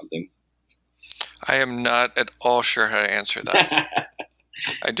or something? I am not at all sure how to answer that.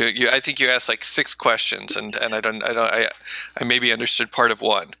 I think you asked like 6 questions, and I maybe understood part of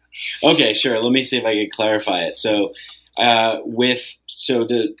one. Okay, sure. Let me see if I can clarify it. So, so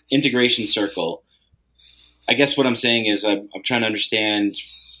the integration circle, I guess what I'm saying is I'm trying to understand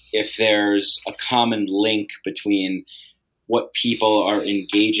if there's a common link between what people are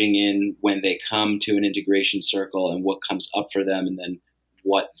engaging in when they come to an integration circle and what comes up for them, and then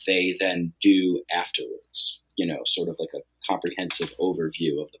what they then do afterwards, sort of like a comprehensive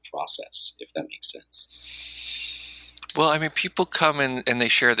overview of the process, if that makes sense. Well, I mean, people come in and they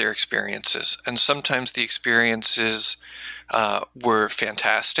share their experiences, and sometimes the experiences were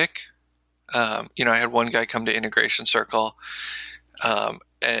fantastic. I had one guy come to Integration Circle.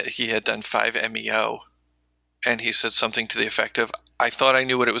 He had done 5 MEO, and he said something to the effect of, I thought I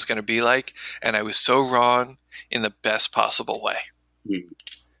knew what it was going to be like, and I was so wrong in the best possible way.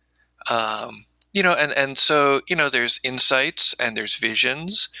 And so, there's insights and there's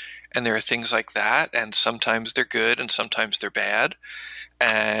visions, and there are things like that. And sometimes they're good and sometimes they're bad.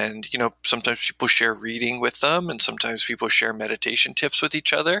 And, sometimes people share reading with them, and sometimes people share meditation tips with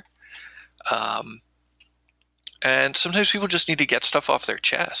each other. And sometimes people just need to get stuff off their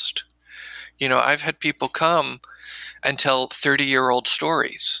chest. I've had people come and tell 30-year-old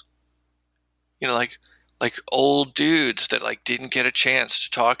stories, like old dudes that like didn't get a chance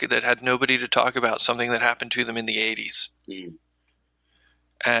to talk, that had nobody to talk about something that happened to them in the 80s,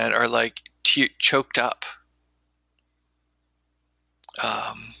 and are like choked up.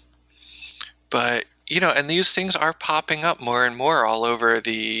 But and these things are popping up more and more all over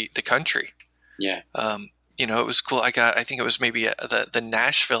the country. Yeah. It was cool. I think it was maybe the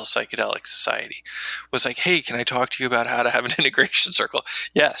Nashville Psychedelic Society was like, hey, can I talk to you about how to have an integration circle?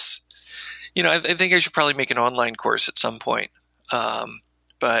 Yes. I think I should probably make an online course at some point.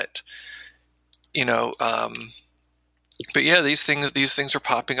 But yeah, these things are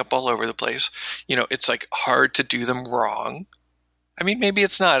popping up all over the place. It's like hard to do them wrong. I mean, maybe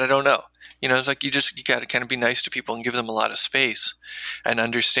it's not, I don't know. It's like you got to kind of be nice to people and give them a lot of space and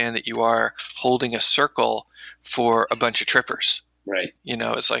understand that you are holding a circle for a bunch of trippers. Right.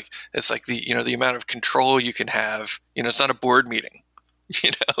 It's like the, the amount of control you can have, it's not a board meeting.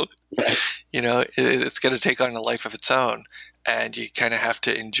 Right. It's going to take on a life of its own, and you kind of have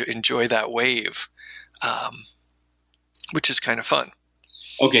to enjoy that wave, which is kind of fun.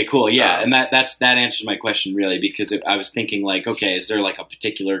 Okay, cool. Yeah, and that answers my question really, because I was thinking like, okay, is there like a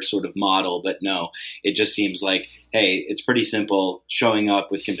particular sort of model? But no, it just seems like, hey, it's pretty simple: showing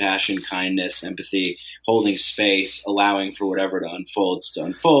up with compassion, kindness, empathy, holding space, allowing for whatever to unfold,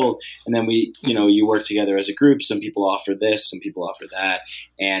 and then you work together as a group. Some people offer this, some people offer that,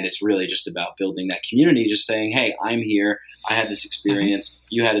 and it's really just about building that community. Just saying, hey, I'm here. I had this experience.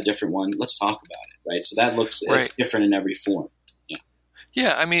 You had a different one. Let's talk about it, right? So that looks it's different in every form.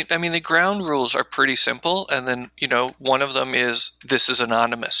 Yeah, I mean, the ground rules are pretty simple, and then one of them is this is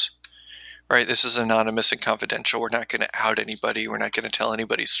anonymous, right? This is anonymous and confidential. We're not going to out anybody. We're not going to tell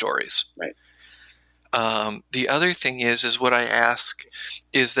anybody's stories. Right. The other thing is what I ask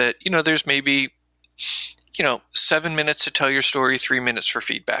is that there's maybe 7 minutes to tell your story, 3 minutes for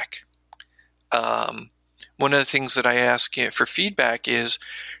feedback. One of the things that I ask for feedback is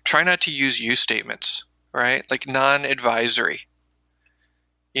try not to use you statements, right? Like non-advisory.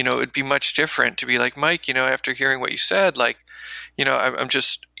 It'd be much different to be like, Mike, after hearing what you said, like, I'm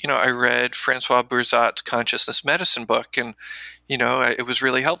just, I read Francois Bourzat's Consciousness Medicine book, and, it was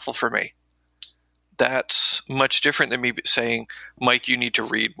really helpful for me. That's much different than me saying, Mike, you need to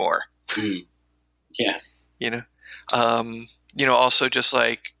read more. Mm. Yeah. Also just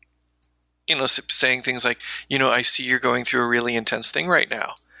like, saying things like, I see you're going through a really intense thing right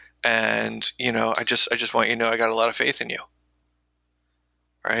now. And, I just want you to know I got a lot of faith in you.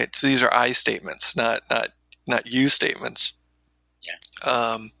 Right. So these are I statements, not you statements.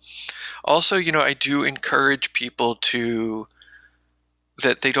 Yeah. Also, I do encourage people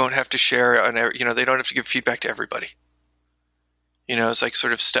that they don't have to share on, they don't have to give feedback to everybody. It's like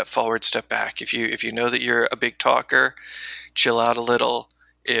sort of step forward, step back. If you know that you're a big talker, chill out a little.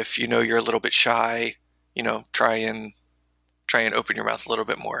 If you're a little bit shy, try and open your mouth a little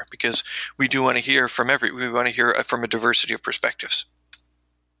bit more, because we do want to hear we want to hear from a diversity of perspectives.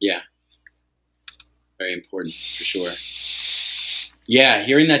 Yeah. Very important, for sure. Yeah,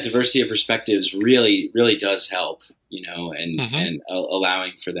 hearing that diversity of perspectives really, really does help, and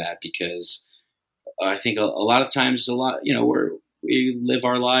allowing for that, because I think a lot of times, we live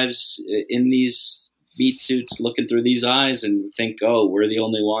our lives in these meat suits, looking through these eyes, and think, oh, we're the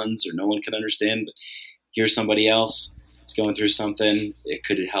only ones, or no one can understand. But here's somebody else that's going through something. It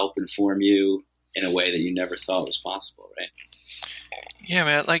could help inform you in a way that you never thought was possible, right? Yeah,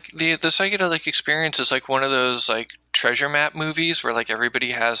 man. Like the psychedelic experience is like one of those like treasure map movies where like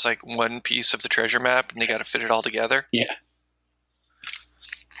everybody has like one piece of the treasure map and they got to fit it all together. Yeah.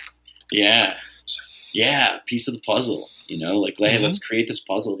 Piece of the puzzle. Like hey, let's create this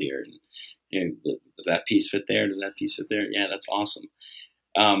puzzle here. And, does that piece fit there? Does that piece fit there? Yeah, that's awesome.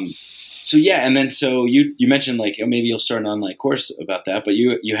 So you mentioned like maybe you'll start an online course about that, but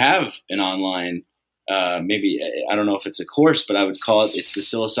you have an online. Maybe I don't know if it's a course, but I would call it's the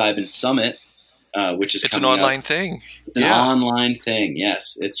Psilocybin Summit, which is an online thing. It's an online thing.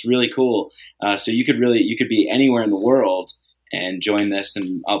 Yes, it's really cool. So you could be anywhere in the world and join this,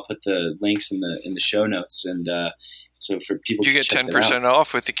 and I'll put the links in the show notes. And so for people, you get 10%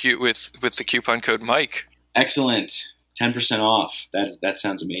 off with the coupon code Mike. Excellent, 10% off. That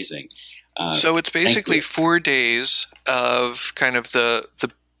sounds amazing. So it's basically 4 days of kind of the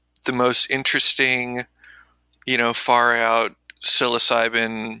most interesting, far out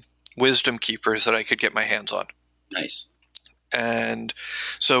psilocybin wisdom keepers that I could get my hands on. Nice. And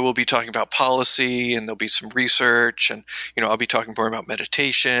so we'll be talking about policy, and there'll be some research, and I'll be talking more about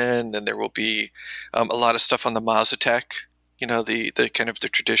meditation, and there will be a lot of stuff on the Mazatec, the kind of the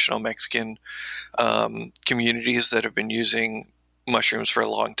traditional Mexican communities that have been using mushrooms for a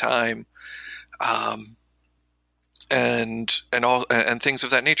long time. And things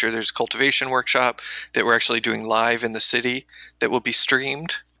of that nature. There's a cultivation workshop that we're actually doing live in the city that will be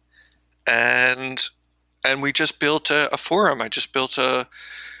streamed, and we just built a forum. I just built a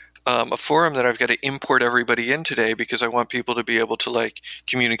forum that I've got to import everybody in today, because I want people to be able to like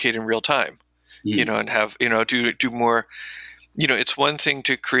communicate in real time, and have do more. It's one thing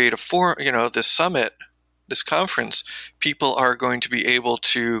to create a forum. This summit, this conference, people are going to be able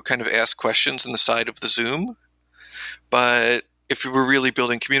to kind of ask questions in the side of the Zoom. But if we're really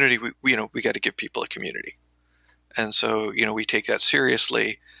building community, we got to give people a community. And so, we take that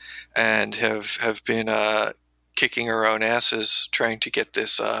seriously, and have been kicking our own asses trying to get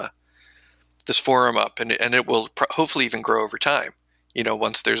this forum up, and it will hopefully even grow over time.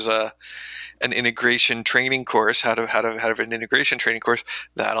 Once there's an integration training course, how to have an integration training course,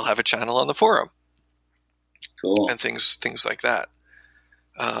 that'll have a channel on the forum. Cool. And things like that.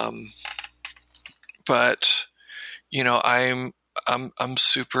 But I'm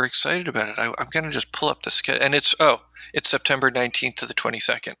super excited about it. I'm going to just pull up the schedule, and it's September 19th to the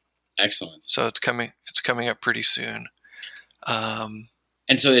 22nd. Excellent. So it's coming up pretty soon.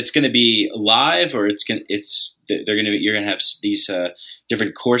 And so it's going to be live, or you're going to have these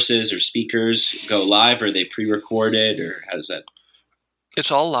different courses or speakers go live, or are they pre-recorded, or how does that?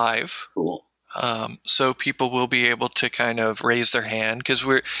 It's all live. Cool. So people will be able to kind of raise their hand, because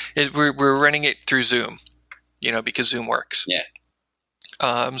we're running it through Zoom, because Zoom works.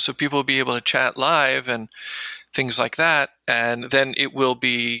 Yeah. So people will be able to chat live and things like that, and then it will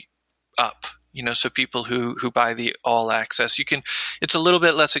be up. So people who buy the all access, it's a little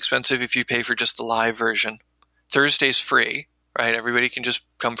bit less expensive if you pay for just the live version. Thursday's free, right? Everybody can just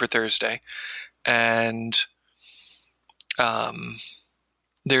come for Thursday. And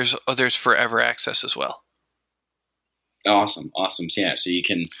there's forever access as well. Awesome. So yeah, so you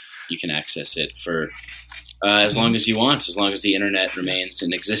can access it for as long as you want, as long as the internet remains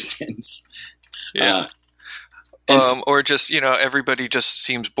in existence. Yeah. Or just, everybody just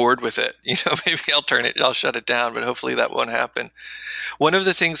seems bored with it. Maybe I'll shut it down, but hopefully that won't happen. One of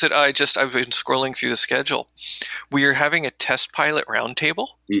the things that I've been scrolling through the schedule, we are having a test pilot roundtable.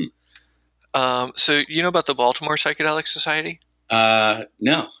 So you know about the Baltimore Psychedelic Society?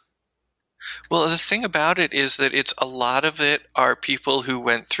 No. Well, the thing about it is that a lot of it are people who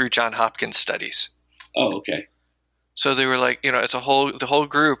went through Johns Hopkins studies. Oh, okay. So they were like, the whole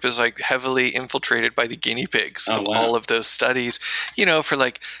group is like heavily infiltrated by the guinea pigs of all of those studies, for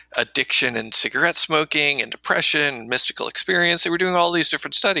like addiction and cigarette smoking and depression and mystical experience. They were doing all these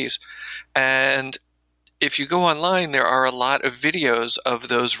different studies. And if you go online, there are a lot of videos of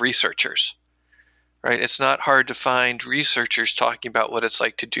those researchers, right? It's not hard to find researchers talking about what it's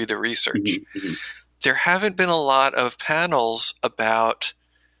like to do the research. Mm-hmm. There haven't been a lot of panels about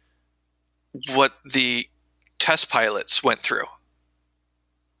what the test pilots went through.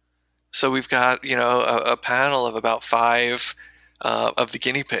 So we've got, a panel of about 5 of the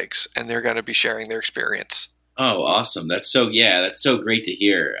guinea pigs, and they're going to be sharing their experience. Oh, awesome. That's so great to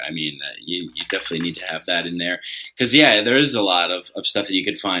hear. I mean, you definitely need to have that in there, because there is a lot of stuff that you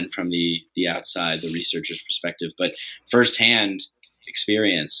could find from the outside, the researcher's perspective, but firsthand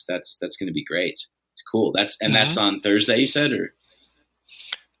experience, that's going to be great. It's cool. That's on Thursday, you said, or?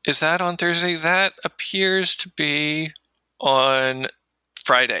 Is that on Thursday? That appears to be on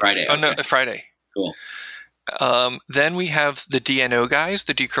Friday. Friday. Oh, okay. no, Friday. Cool. Then we have the DNO guys,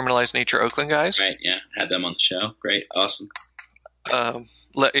 the Decriminalized Nature Oakland guys. Right, yeah. Had them on the show. Great. Awesome.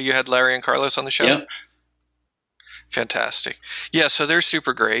 You had Larry and Carlos on the show? Yep. Fantastic. Yeah, so they're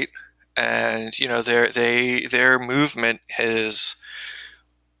super great. And, their movement has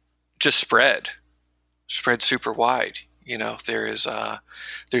just spread super wide.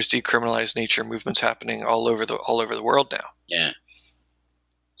 There's decriminalized nature movements happening all over the world now. Yeah,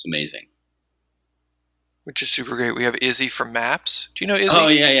 it's amazing. Which is super great. We have Izzy from MAPS. Do you know Izzy? Oh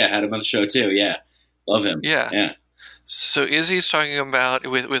yeah, had him on the show too. Yeah, love him. Yeah. So Izzy's talking about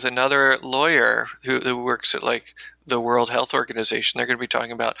with another lawyer who works at like the World Health Organization. They're going to be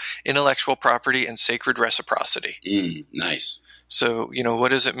talking about intellectual property and sacred reciprocity. Nice. So, what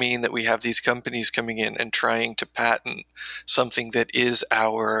does it mean that we have these companies coming in and trying to patent something that is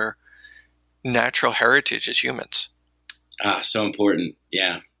our natural heritage as humans? So important.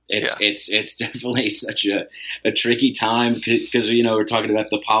 Yeah. It's definitely such a tricky time, because, we're talking about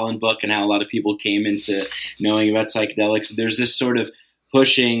the Pollen book and how a lot of people came into knowing about psychedelics. There's this sort of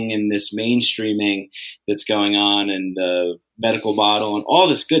pushing and this mainstreaming that's going on, and the medical model and all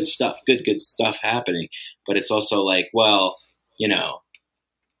this good stuff happening. But it's also like, well,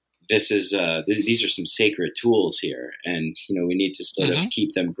 this is these are some sacred tools here, and we need to sort of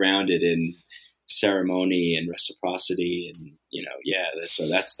keep them grounded in ceremony and reciprocity, and so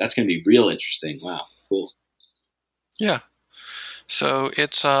that's going to be real interesting. Wow, cool. Yeah. So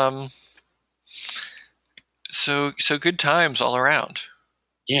it's so good times all around.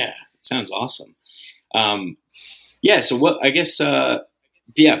 Yeah, it sounds awesome. So what I guess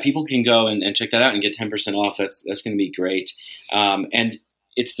people can go and check that out and get 10% off. That's going to be great. And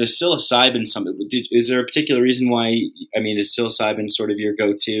it's the psilocybin summit. Is there a particular reason why? I mean, is psilocybin sort of your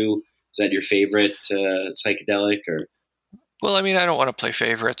go-to? Is that your favorite psychedelic? Or? Well, I mean, I don't want to play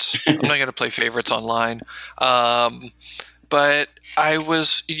favorites. I'm not going to play favorites online. But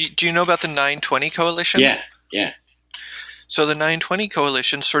do you know about the 920 Coalition? Yeah. So the 920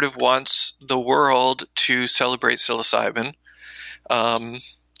 Coalition sort of wants the world to celebrate psilocybin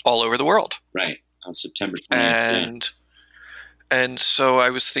all over the world. Right, on September 20th. And so I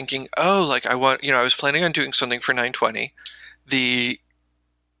was thinking, I was planning on doing something for 920. The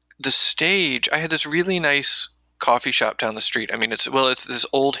stage, I had this really nice coffee shop down the street. I mean, it's this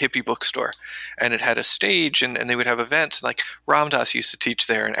old hippie bookstore, and it had a stage, and they would have events. Like Ram Dass used to teach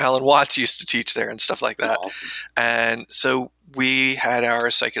there, and Alan Watts used to teach there, and stuff like that. Awesome. And so we had our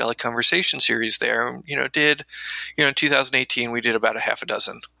psychedelic conversation series there. In 2018, we did about a half a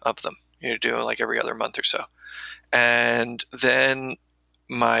dozen of them. Doing like every other month or so. And then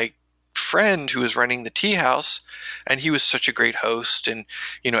my friend who was running the tea house, and he was such a great host, and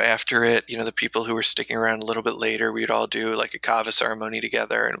after it, the people who were sticking around a little bit later, we'd all do like a kava ceremony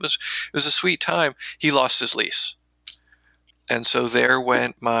together, and it was a sweet time. He lost his lease, and so there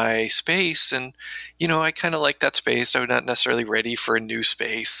went my space, and I kind of liked that space. I was not necessarily ready for a new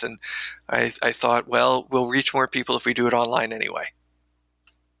space, and I thought, well, we'll reach more people if we do it online anyway.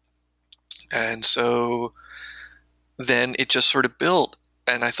 And so then it just sort of built,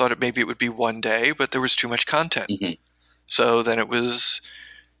 and I thought maybe it would be one day, but there was too much content. Mm-hmm. So then it was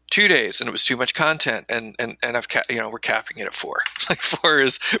 2 days, and it was too much content, and we're capping it at 4. Like 4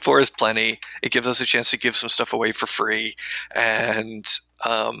 is plenty. It gives us a chance to give some stuff away for free, and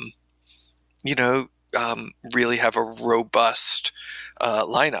really have a robust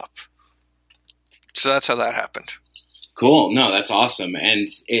lineup. So that's how that happened. Cool. No, that's awesome. And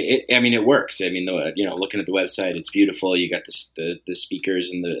it works. I mean, looking at the website, it's beautiful. You got the speakers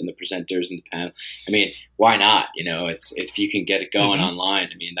and the presenters and the panel. I mean, why not? It's if you can get it going mm-hmm. online.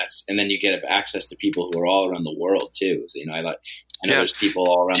 I mean, and then you get access to people who are all around the world too. So, I know there's people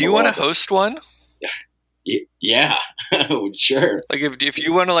all around the world. Do you want to host one? Yeah, sure. Like if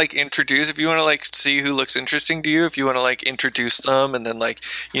you want to introduce, if you want to see who looks interesting to you, if you want to introduce them and then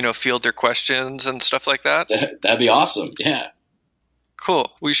field their questions and stuff like that. That'd be awesome. Yeah.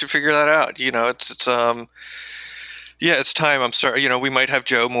 Cool. We should figure that out. It's time. I'm sorry. We might have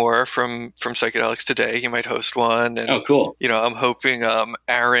Joe Moore from Psychedelics Today. He might host one. And, oh, cool. I'm hoping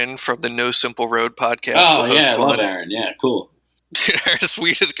Aaron from the No Simple Road podcast. Oh, will host yeah. I love one. Aaron. Yeah, cool. Aaron's the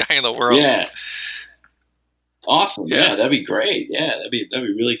sweetest guy in the world. Yeah. Awesome. Yeah. Yeah, that'd be great. Yeah, that'd be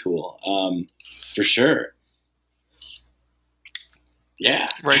really cool. For sure. Yeah.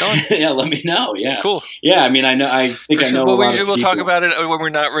 Right on. Yeah, let me know. Yeah. Cool. Yeah, I mean, I think For I sure. know. Well, a lot of we'll talk people. about it when we're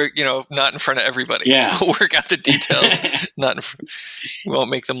not, not in front of everybody. Yeah. We'll work out the details. We won't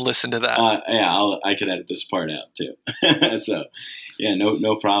make them listen to that. I could edit this part out too. So, yeah,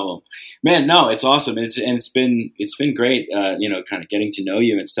 no problem, man. No, it's awesome. It's been great. Kind of getting to know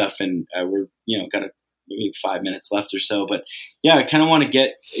you and stuff, and we're got maybe 5 minutes left or so. But yeah, I kind of want to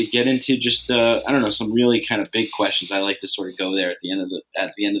get into just some really kind of big questions. I like to sort of go there at the end of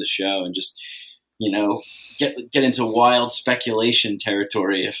the show and just get into wild speculation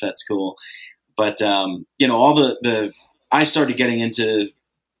territory, if that's cool. But I started getting into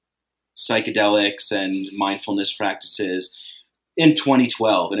psychedelics and mindfulness practices in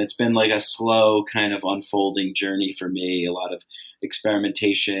 2012, and it's been like a slow kind of unfolding journey for me. A lot of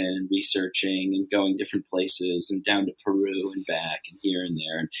experimentation and researching and going different places and down to Peru and back and here and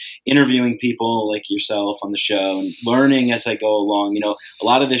there and interviewing people like yourself on the show and learning as I go along. A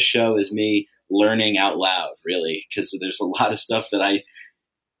lot of this show is me learning out loud, really, because there's a lot of stuff that I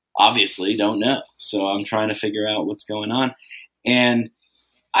obviously don't know. So I'm trying to figure out what's going on. And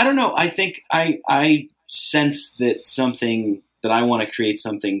I don't know. I think I sense that I want to create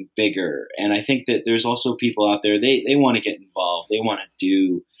something bigger. And I think that there's also people out there, they want to get involved. They want to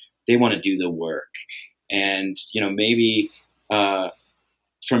do the work. And, maybe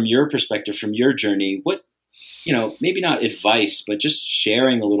from your perspective, from your journey, what, maybe not advice, but just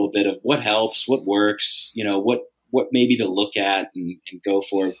sharing a little bit of what helps, what works, what maybe to look at and go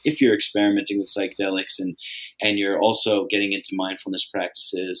for if you're experimenting with psychedelics and you're also getting into mindfulness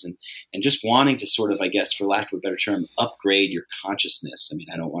practices and just wanting to sort of, I guess, for lack of a better term, upgrade your consciousness. I mean,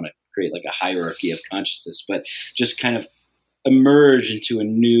 I don't want to create like a hierarchy of consciousness, but just kind of emerge into a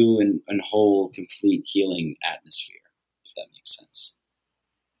new and whole, complete healing atmosphere, if that makes sense.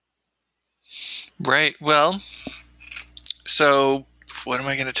 Right. Well, so what am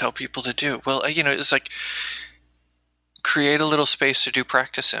I going to tell people to do? Well, it's like, create a little space to do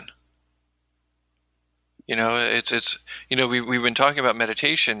practice in. We've been talking about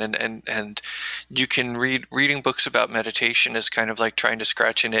meditation and you can reading books about meditation is kind of like trying to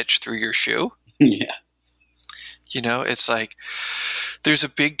scratch an itch through your shoe. Yeah. It's like there's a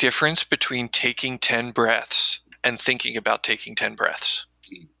big difference between taking 10 breaths and thinking about taking 10 breaths.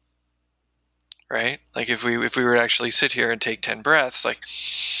 Right? Like if we were to actually sit here and take 10 breaths, like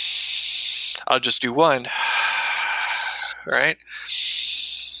I'll just do one. Right?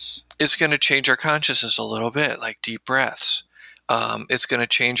 It's going to change our consciousness a little bit, like deep breaths. It's going to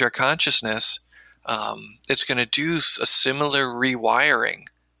change our consciousness. It's going to do a similar rewiring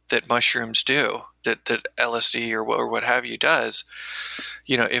that mushrooms do, that LSD or what have you does,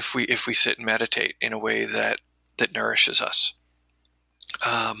 if we sit and meditate in a way that nourishes us.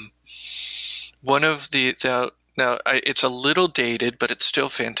 One of it's a little dated, but it's still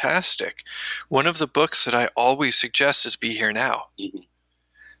fantastic. One of the books that I always suggest is Be Here Now. Mm-hmm.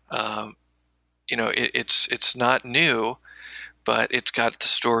 It's not new, but it's got the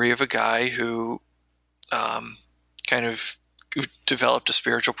story of a guy who kind of developed a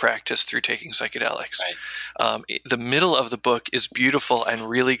spiritual practice through taking psychedelics. Right. The middle of the book is beautiful and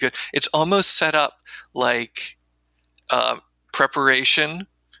really good. It's almost set up like preparation,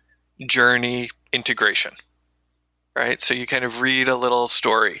 journey, integration. Right? So you kind of read a little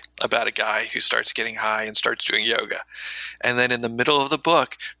story about a guy who starts getting high and starts doing yoga. And then in the middle of the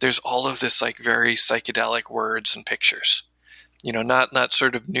book, there's all of this like very psychedelic words and pictures. Not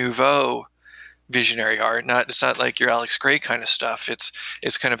sort of nouveau visionary art. It's not like your Alex Gray kind of stuff. It's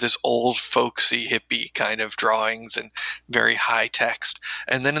kind of this old folksy hippie kind of drawings and very high text.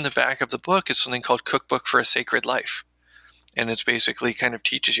 And then in the back of the book is something called Cookbook for a Sacred Life. And it's basically kind of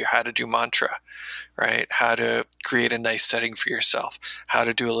teaches you how to do mantra, right? How to create a nice setting for yourself, how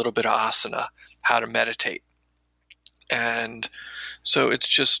to do a little bit of asana, how to meditate. And so it's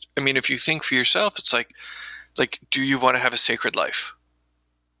just, if you think for yourself, it's like, do you want to have a sacred life?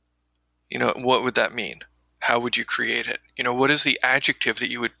 What would that mean? How would you create it? What is the adjective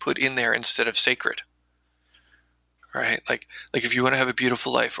that you would put in there instead of sacred? Right? Like if you want to have a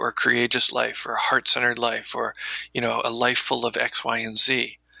beautiful life or a courageous life or a heart-centered life or, a life full of X, Y, and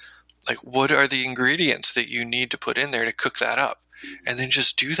Z, like what are the ingredients that you need to put in there to cook that up? And then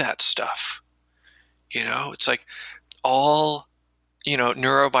just do that stuff. It's like all,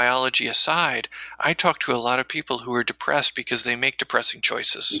 neurobiology aside, I talk to a lot of people who are depressed because they make depressing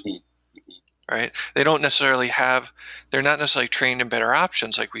choices. Mm-hmm. Right? They're not necessarily trained in better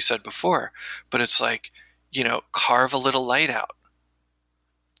options, like we said before, but it's like, carve a little light out,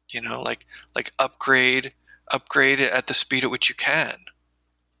 like upgrade it at the speed at which you can.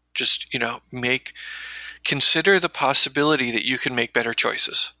 Just, consider the possibility that you can make better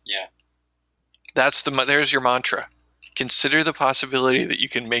choices. Yeah. There's your mantra. Consider the possibility that you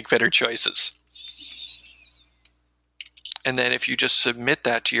can make better choices. And then if you just submit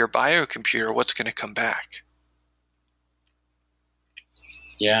that to your biocomputer, what's going to come back?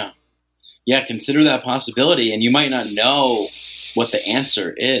 Yeah. Yeah, consider that possibility. And you might not know what the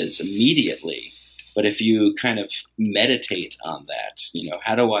answer is immediately. But if you kind of meditate on that,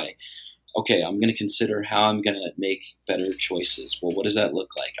 I'm going to consider how I'm going to make better choices. Well, what does that look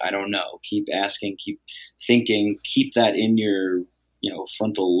like? I don't know. Keep asking, keep thinking, keep that in your,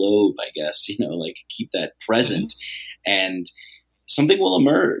 frontal lobe, I guess, keep that present. And something will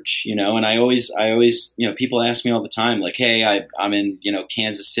emerge, and I always, people ask me all the time, like, hey, I'm in,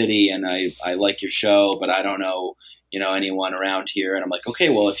 Kansas City and I like your show, but I don't know, anyone around here. And I'm like, okay,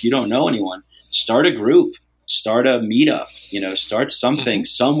 well, if you don't know anyone, start a group, start a meetup, start something,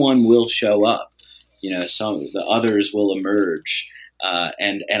 someone will show up, the others will emerge.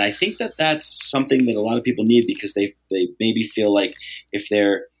 And I think that that's something that a lot of people need because they maybe feel like if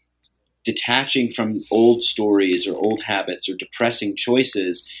they're detaching from old stories or old habits or depressing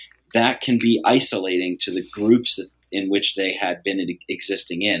choices, that can be isolating to the groups in which they had been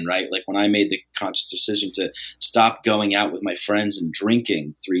existing in, right? Like when I made the conscious decision to stop going out with my friends and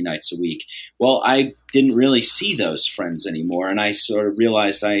drinking 3 nights a week, well, I didn't really see those friends anymore. And I sort of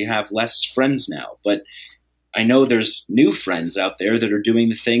realized I have less friends now, but I know there's new friends out there that are doing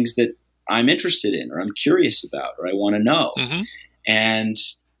the things that I'm interested in or I'm curious about or I want to know. Mm-hmm. And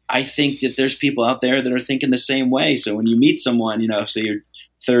I think that there's people out there that are thinking the same way. So when you meet someone, say you're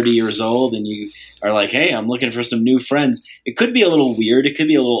 30 years old and you are like, hey, I'm looking for some new friends. It could be a little weird. It could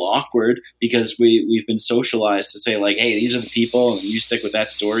be a little awkward because we've been socialized to say like, hey, these are the people and you stick with that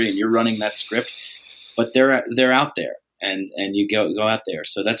story and you're running that script. But they're out there and you go out there.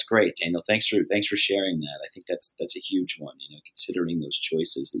 So that's great, Daniel. Thanks for sharing that. I think that's a huge one, considering those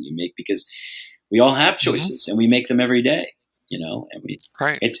choices that you make because we all have choices and we make them every day. And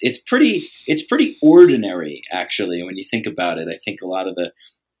right. It's pretty ordinary actually when you think about it. I think a lot of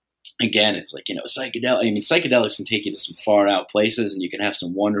it's like, psychedelics can take you to some far out places and you can have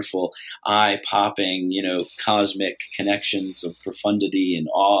some wonderful eye popping, cosmic connections of profundity and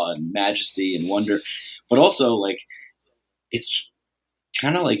awe and majesty and wonder. But also like, it's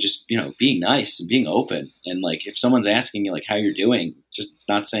kind of like just, being nice and being open. And like, if someone's asking you like how you're doing, just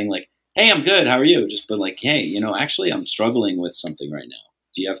not saying like, hey, I'm good. How are you? Just been like, hey, actually I'm struggling with something right now.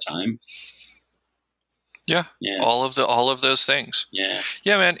 Do you have time? Yeah. All of those things. Yeah.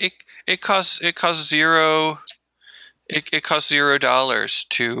 Yeah, man. It costs zero It costs $0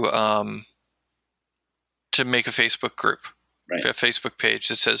 to make a Facebook group, Right. a Facebook page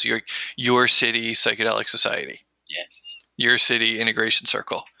that says your city psychedelic society, Yeah. your city integration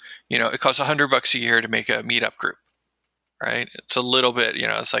circle. It costs $100 a year to make a meetup group, right? It's a little bit,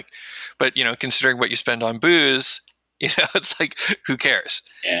 it's like, but considering what you spend on booze, it's like, who cares?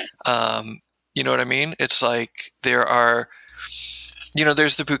 Yeah. You know what I mean? It's like there are,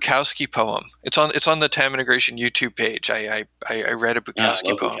 there's the Bukowski poem. It's on the TAM Integration YouTube page. I read a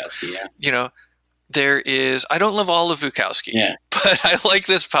Bukowski poem. Bukowski, yeah. There is, I don't love all of Bukowski, Yeah. but I like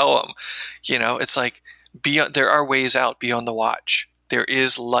this poem. It's like, there are ways out beyond the watch. There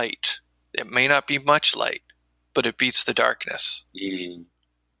is light. It may not be much light, but it beats the darkness. Mm.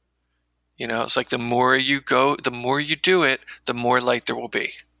 It's like the more you go, the more you do it, the more light there will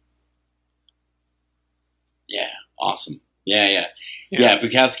be. Yeah. Awesome. Yeah.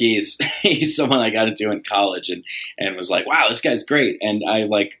 Bukowski he's someone I got into in college and was like, wow, this guy's great. And I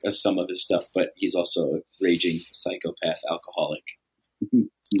like some of his stuff, but he's also a raging psychopath, alcoholic,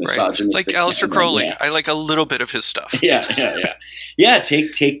 misogynistic. Like Aleister Crowley. Yeah. I like a little bit of his stuff. Yeah.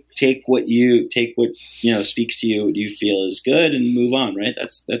 Take what speaks to you, what you feel is good, and move on. Right.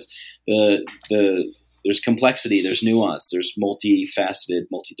 That's the there's complexity, there's nuance, there's multifaceted,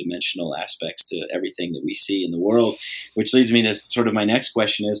 multidimensional aspects to everything that we see in the world, which leads me to sort of my next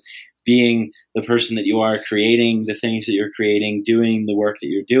question is, being the person that you are, creating the things that you're creating, doing the work that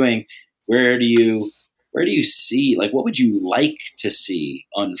you're doing, where do you see, like, what would you like to see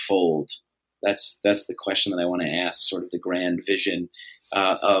unfold? That's the question that I want to ask, sort of the grand vision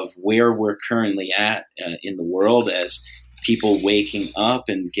of where we're currently at in the world as people waking up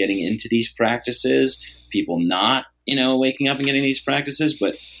and getting into these practices, people not, waking up and getting these practices,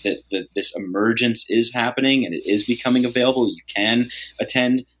 but that this emergence is happening and it is becoming available. You can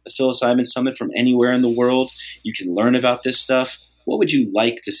attend a psilocybin summit from anywhere in the world. You can learn about this stuff. What would you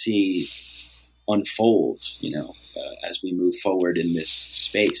like to see unfold, as we move forward in this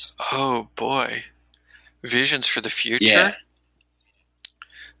space? Oh boy. Visions for the future? Yeah.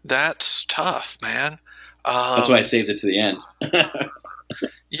 That's tough, man. That's why I saved it to the end.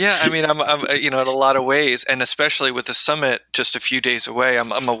 Yeah, I mean, I'm in a lot of ways, and especially with the summit just a few days away,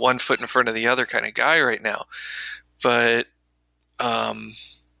 I'm a 1 foot in front of the other kind of guy right now. But, I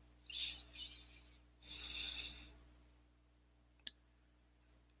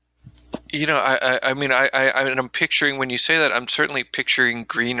mean, I'm picturing, when you say that, I'm certainly picturing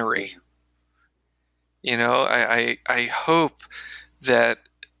greenery. I hope that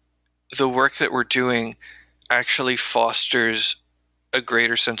the work that we're doing actually fosters a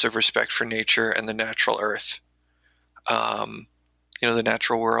greater sense of respect for nature and the natural earth, the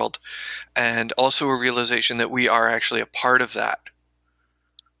natural world, and also a realization that we are actually a part of that,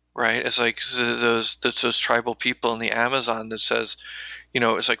 right? It's like those tribal people in the Amazon that says,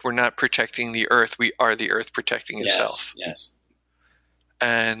 it's like, we're not protecting the earth, we are the earth protecting itself. Yes.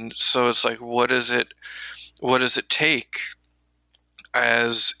 And so it's like, what does it take?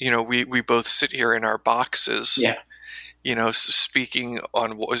 As we both sit here in our boxes, speaking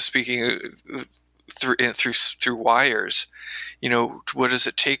through wires. What does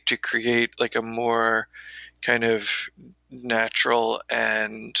it take to create like a more kind of natural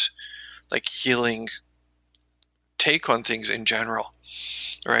and like healing take on things in general,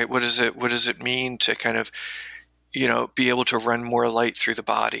 right? What does it mean to kind of be able to run more light through the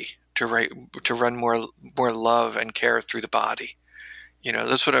body, to run more love and care through the body?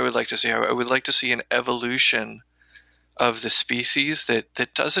 That's what I would like to see. I would like to see an evolution of the species that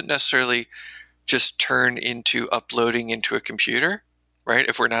doesn't necessarily just turn into uploading into a computer, right?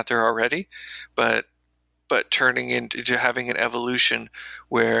 If we're not there already, but turning into having an evolution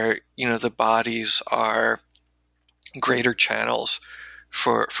where, the bodies are greater channels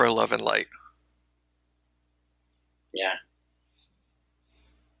for love and light. Yeah.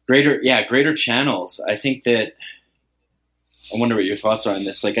 Greater channels. I think that, I wonder what your thoughts are on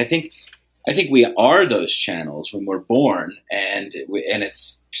this. Like, I think we are those channels when we're born, and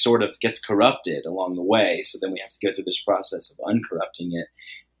it's sort of gets corrupted along the way. So then we have to go through this process of uncorrupting it,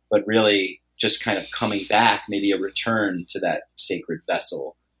 but really just kind of coming back, maybe a return to that sacred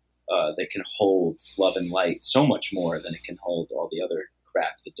vessel that can hold love and light so much more than it can hold all the other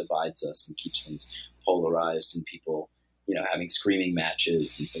crap that divides us and keeps things polarized and people, having screaming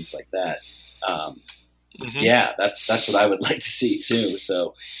matches and things like that. Yeah, that's what I would like to see too.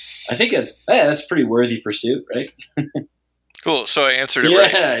 So I think that's a pretty worthy pursuit, right? Cool. So I answered it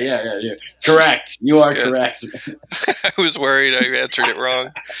right. Yeah. Correct. You are good. Correct. I was worried I answered it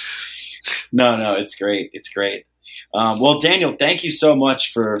wrong. No, it's great. It's great. Well, Daniel, thank you so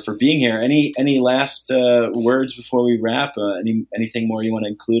much for being here. Any last words before we wrap? Anything more you want to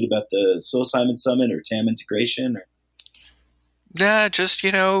include about the Psilocybin Summit or TAM integration? Nah, just,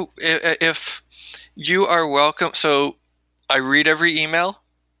 if you are welcome. So I read every email.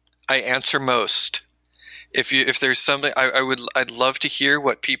 I answer most. If there's something, I'd love to hear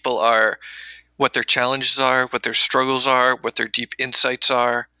what people are, what their challenges are, what their struggles are, what their deep insights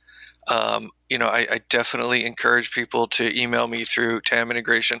are. I definitely encourage people to email me through TAM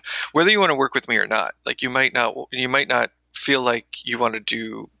integration, whether you want to work with me or not. Like, you might not feel like you want to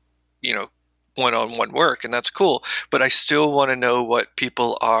do, one-on-one work, and that's cool. But I still want to know what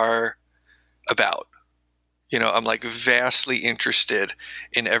people are about. I'm like vastly interested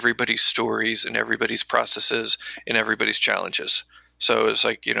in everybody's stories and everybody's processes and everybody's challenges. So it's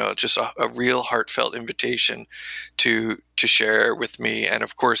like, just a real heartfelt invitation to share with me. And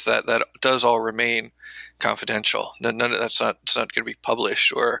of course that does all remain confidential. None of it's not going to be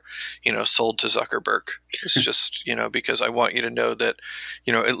published or, sold to Zuckerberg. It's just, because I want you to know that,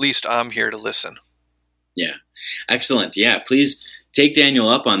 at least I'm here to listen. Yeah. Excellent. Yeah. Please take Daniel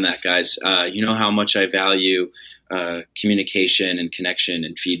up on that, guys. You know how much I value communication and connection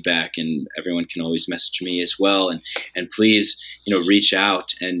and feedback, and everyone can always message me as well. And please, reach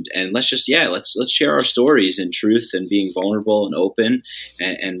out and let's share our stories in truth and being vulnerable and open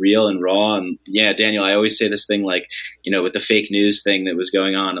and real and raw. And yeah, Daniel, I always say this thing, like, with the fake news thing that was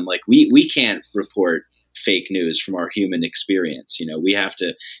going on, I'm like, we can't report fake news from our human experience. We have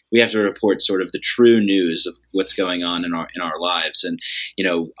to report sort of the true news of what's going on in our lives. And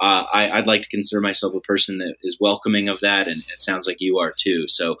I'd like to consider myself a person that is welcoming of that, and it sounds like you are too.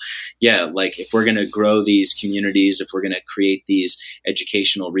 So yeah, like, if we're going to grow these communities, if we're going to create these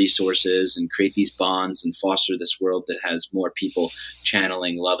educational resources and create these bonds and foster this world that has more people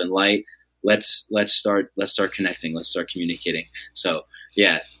channeling love and light, let's start connecting, let's start communicating. So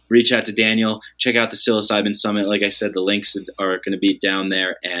yeah, reach out to Daniel, check out the Psilocybin Summit. Like I said, the links are going to be down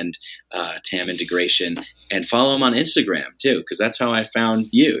there, and TAM integration, and follow him on Instagram too, because that's how I found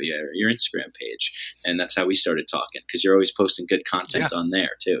your Instagram page, and that's how we started talking, because you're always posting good content on there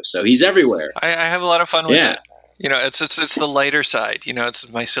too. So he's everywhere. I have a lot of fun with it. It's the lighter side. It's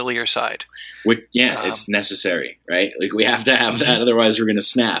my sillier side. It's necessary, right? Like, we have to have that, otherwise we're going to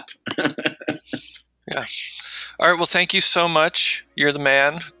snap. Yeah. All right. Well, thank you so much. You're the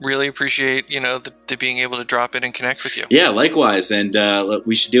man. Really appreciate, the being able to drop in and connect with you. Yeah, likewise. And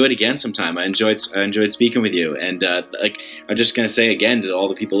we should do it again sometime. I enjoyed speaking with you. And I'm just going to say again to all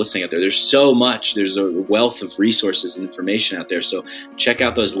the people listening out there, there's so much. There's a wealth of resources and information out there. So check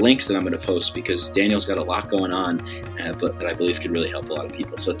out those links that I'm going to post, because Daniel's got a lot going on, but that I believe could really help a lot of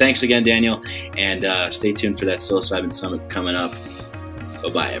people. So thanks again, Daniel. And stay tuned for that Psilocybin Summit coming up.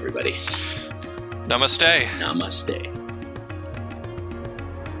 Bye-bye, everybody. Namaste. Namaste.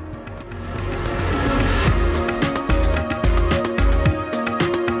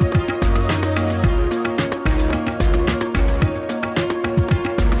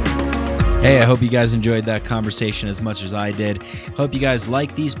 Hey, I hope you guys enjoyed that conversation as much as I did. Hope you guys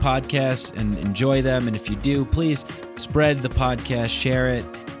like these podcasts and enjoy them. And if you do, please spread the podcast, share it.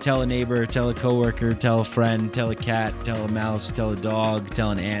 Tell a neighbor, tell a coworker, tell a friend, tell a cat, tell a mouse, tell a dog,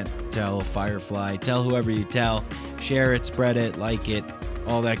 tell an ant, tell a firefly, tell whoever you tell. Share it, spread it, like it,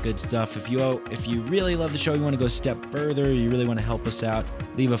 all that good stuff. If you really love the show, you want to go a step further, you really want to help us out,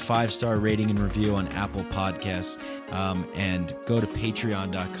 leave a 5-star rating and review on Apple Podcasts, and go to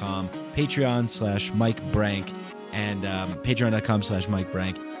patreon.com, Patreon/Mike Brank, and patreon.com/Mike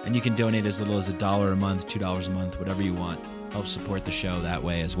Brank, and you can donate as little as $1 a month, $2 a month, whatever you want. Help support the show that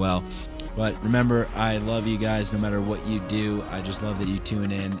way as well. But remember, I love you guys no matter what you do. I just love that you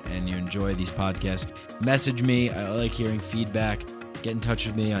tune in and you enjoy these podcasts. Message me. I like hearing feedback. Get in touch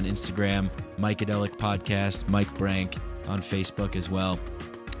with me on Instagram, Mikeadelic Podcast, Mike Brank on Facebook as well.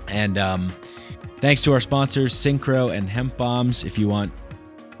 And thanks to our sponsors, Synchro and Hemp Bombs. If you want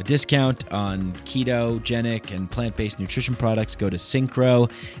a discount on ketogenic and plant-based nutrition products, go to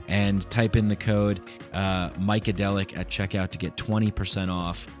Synchro and type in the code Mikeadelic at checkout to get 20%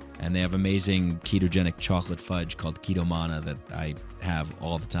 off. And they have amazing ketogenic chocolate fudge called Keto Mana that I have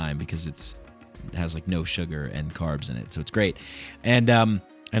all the time because it has like no sugar and carbs in it. So it's great. And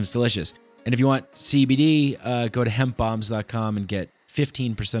it's delicious. And if you want CBD, go to hempbombs.com and get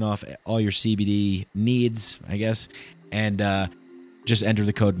 15% off all your CBD needs, I guess. And just enter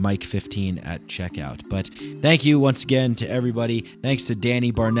the code Mike15 at checkout. But thank you once again to everybody. Thanks to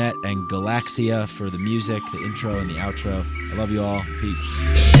Danny Barnett and Galaxia for the music, the intro and the outro. I love you all.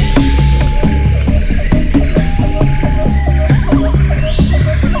 Peace.